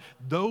are.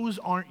 Those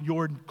aren't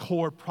your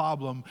core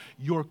problem.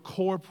 Your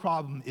core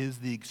problem is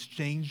the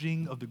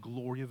exchanging of the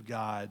glory of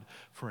God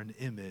for an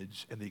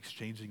image and the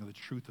exchanging of the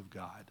truth of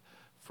God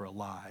for a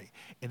lie.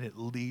 And it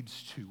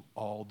leads to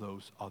all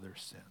those other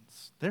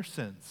sins. They're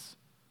sins,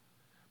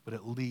 but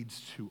it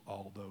leads to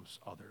all those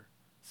other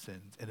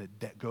sins, and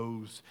it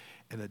goes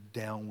in a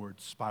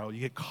downward spiral. You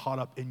get caught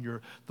up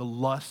in the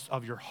lust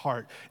of your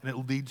heart, and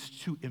it leads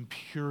to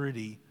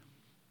impurity.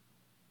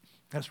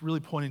 That's really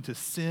pointing to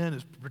sin,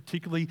 is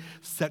particularly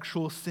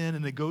sexual sin,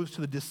 and it goes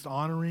to the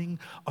dishonoring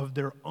of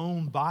their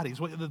own bodies.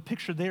 Well, the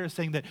picture there is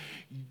saying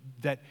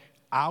that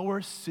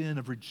our sin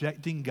of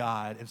rejecting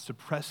God and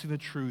suppressing the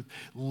truth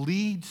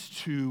leads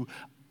to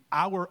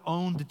our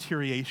own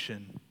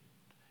deterioration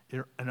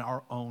and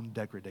our own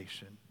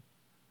degradation.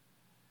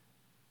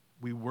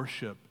 We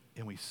worship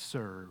and we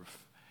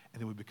serve, and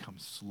then we become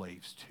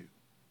slaves to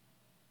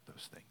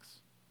those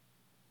things.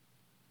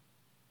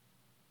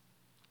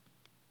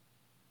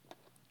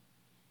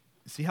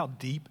 See how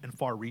deep and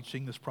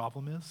far-reaching this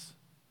problem is?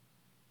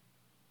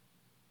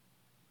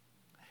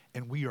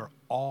 And we are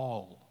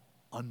all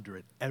under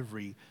it,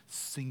 every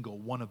single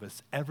one of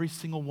us. Every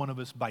single one of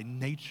us, by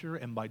nature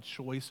and by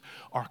choice,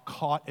 are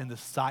caught in the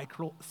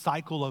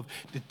cycle of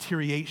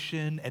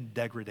deterioration and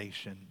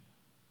degradation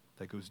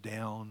that goes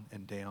down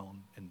and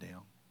down and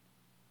down.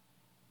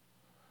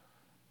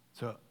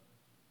 So,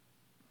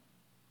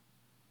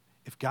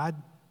 if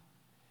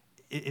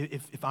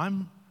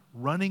I'm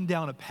running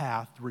down a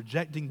path,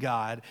 rejecting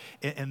God,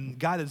 and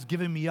God has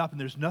given me up and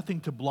there's nothing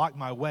to block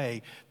my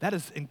way, that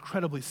is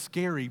incredibly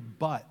scary,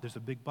 but there's a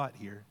big but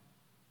here.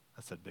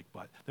 I said big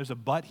but. There's a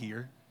but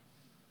here.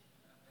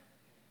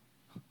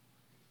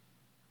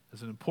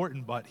 There's an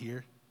important but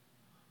here.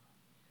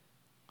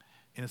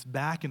 And it's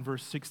back in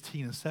verse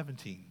 16 and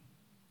 17.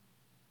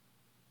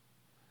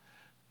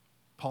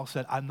 Paul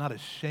said, I'm not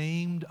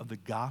ashamed of the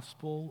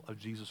gospel of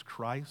Jesus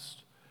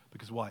Christ.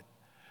 Because what?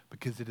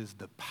 Because it is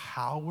the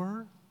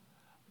power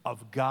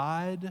of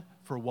God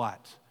for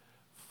what?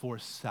 For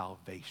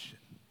salvation.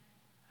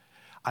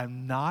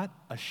 I'm not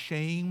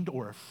ashamed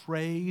or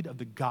afraid of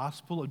the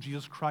gospel of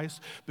Jesus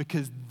Christ,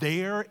 because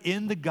there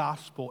in the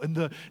gospel, in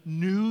the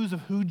news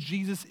of who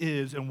Jesus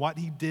is and what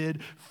he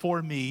did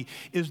for me,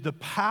 is the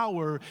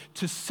power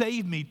to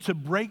save me, to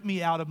break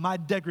me out of my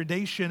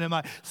degradation and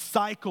my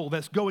cycle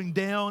that's going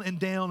down and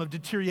down of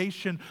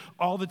deterioration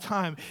all the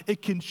time.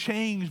 It can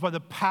change by the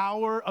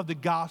power of the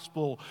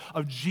gospel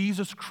of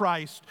Jesus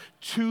Christ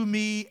to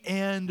me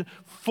and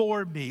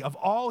for me, of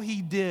all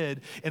he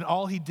did and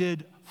all he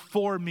did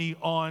for me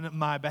on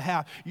my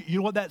behalf. You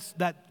know what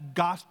that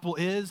gospel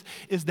is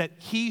that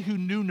he who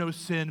knew no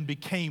sin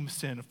became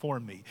sin for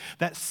me.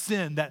 That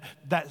sin,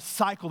 that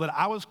cycle that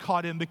I was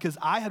caught in because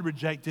I had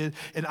rejected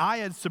and I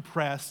had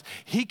suppressed,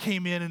 he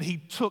came in and he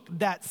took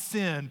that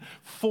sin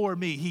for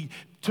me. He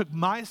took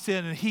my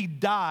sin and he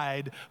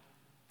died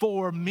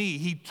for me.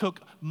 He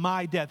took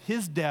my death.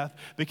 His death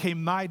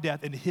became my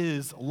death, and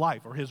his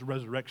life, or his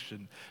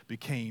resurrection,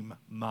 became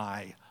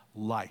my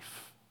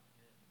life.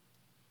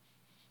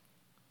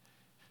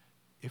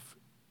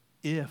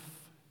 If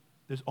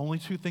there's only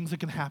two things that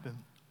can happen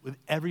with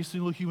every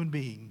single human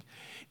being,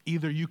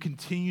 either you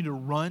continue to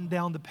run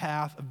down the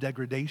path of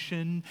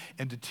degradation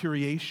and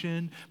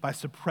deterioration by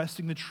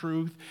suppressing the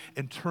truth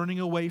and turning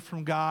away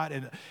from God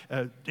and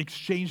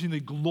exchanging the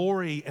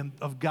glory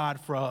of God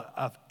for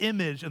an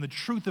image and the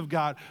truth of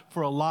God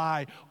for a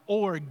lie,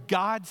 or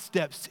God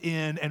steps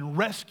in and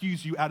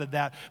rescues you out of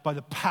that by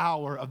the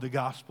power of the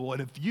gospel.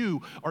 And if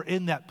you are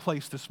in that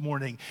place this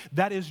morning,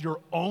 that is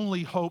your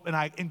only hope, and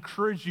I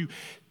encourage you,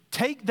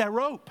 take that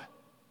rope.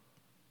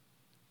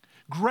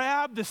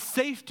 Grab the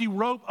safety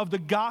rope of the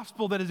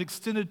gospel that is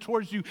extended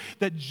towards you,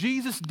 that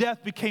Jesus'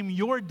 death became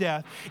your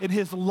death and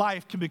his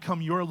life can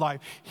become your life.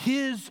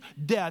 His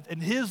death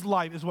and his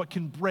life is what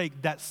can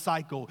break that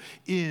cycle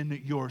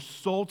in your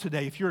soul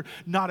today. If you're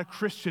not a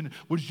Christian,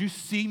 would you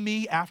see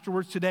me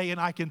afterwards today and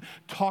I can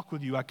talk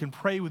with you, I can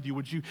pray with you?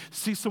 Would you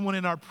see someone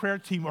in our prayer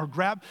team or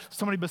grab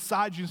somebody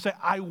beside you and say,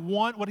 I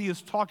want what he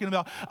is talking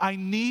about. I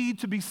need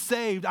to be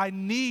saved. I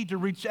need to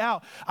reach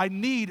out. I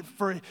need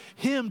for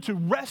him to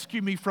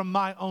rescue me from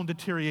my own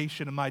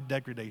deterioration and my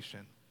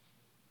degradation.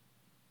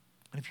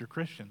 And if you're a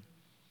Christian,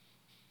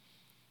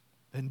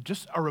 then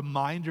just a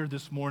reminder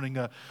this morning,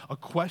 a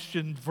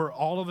question for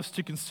all of us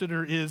to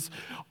consider is,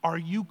 are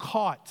you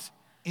caught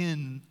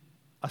in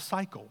a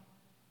cycle?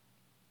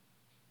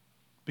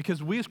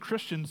 Because we as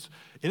Christians,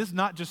 it is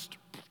not just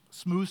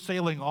smooth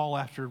sailing all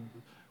after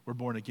we're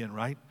born again,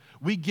 right?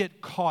 We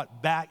get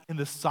caught back in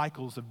the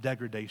cycles of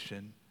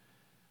degradation.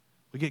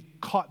 We get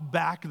caught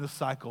back in the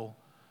cycle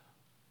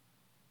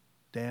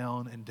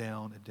down and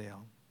down and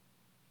down.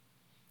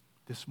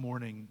 This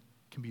morning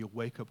can be a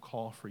wake-up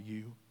call for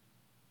you.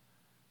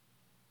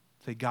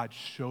 Say, God,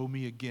 show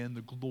me again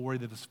the glory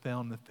that is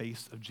found in the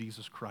face of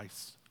Jesus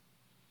Christ.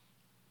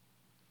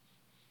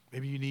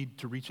 Maybe you need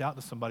to reach out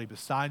to somebody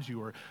beside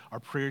you or our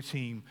prayer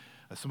team,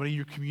 somebody in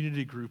your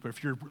community group, or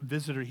if you're a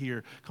visitor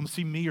here, come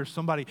see me or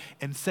somebody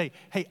and say,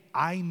 hey,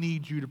 I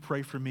need you to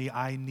pray for me.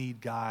 I need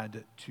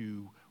God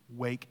to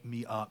wake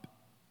me up.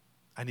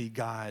 I need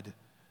God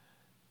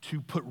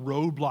to put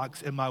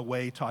roadblocks in my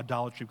way to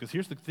idolatry. Because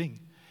here's the thing.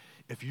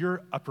 If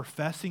you're a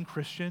professing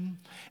Christian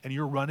and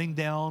you're running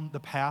down the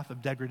path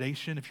of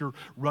degradation, if you're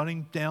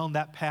running down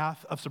that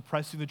path of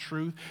suppressing the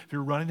truth, if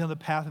you're running down the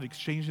path of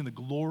exchanging the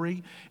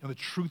glory and the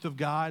truth of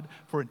God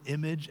for an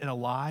image and a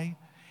lie,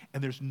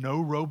 and there's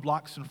no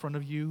roadblocks in front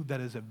of you, that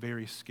is a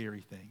very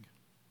scary thing.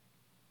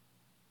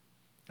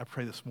 I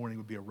pray this morning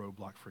would be a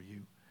roadblock for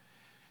you.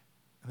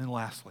 And then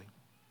lastly,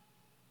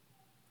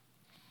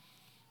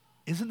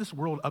 isn't this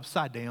world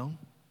upside down?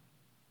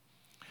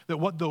 That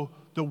what the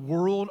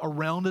world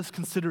around us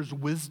considers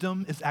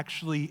wisdom is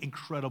actually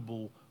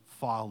incredible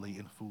folly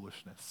and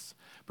foolishness.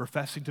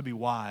 Professing to be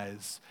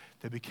wise,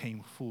 they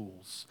became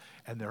fools,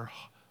 and they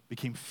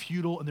became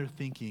futile in their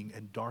thinking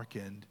and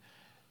darkened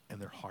in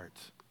their heart.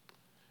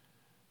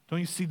 Don't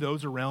you see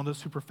those around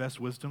us who profess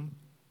wisdom?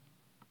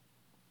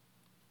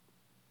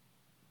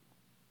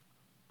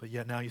 But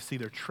yet now you see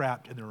they're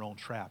trapped in their own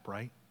trap,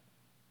 right?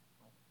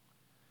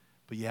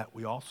 But yet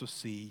we also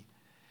see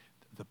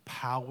the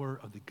power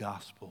of the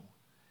gospel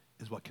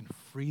is what can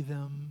free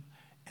them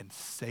and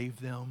save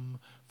them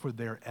for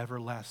their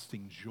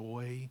everlasting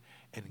joy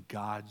and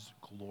God's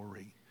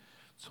glory.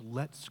 So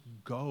let's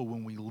go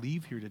when we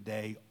leave here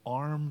today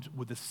armed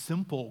with a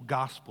simple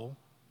gospel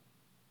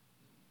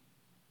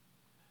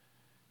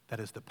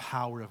that is the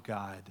power of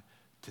God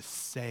to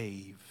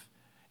save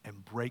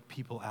and break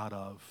people out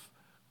of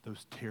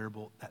those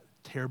terrible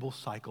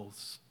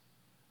cycles,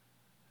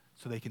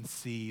 so they can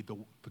see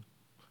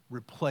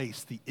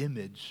replace the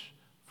image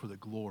for the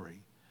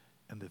glory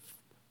and the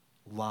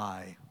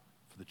lie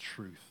for the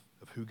truth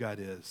of who God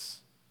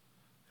is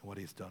and what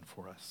he's done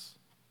for us.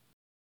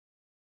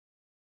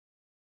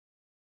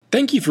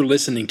 Thank you for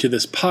listening to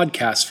this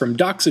podcast from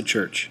Doxa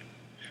Church.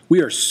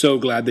 We are so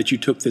glad that you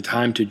took the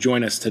time to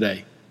join us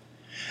today.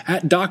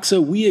 At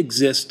Doxa, we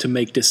exist to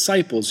make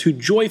disciples who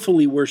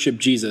joyfully worship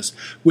Jesus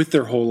with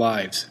their whole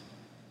lives.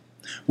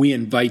 We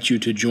invite you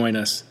to join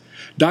us.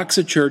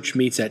 Doxa Church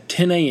meets at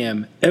 10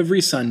 a.m.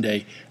 every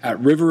Sunday at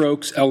River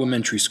Oaks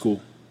Elementary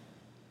School.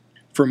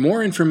 For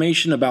more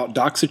information about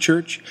Doxa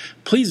Church,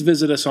 please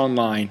visit us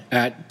online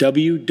at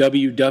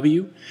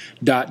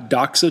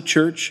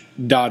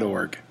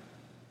www.doxachurch.org.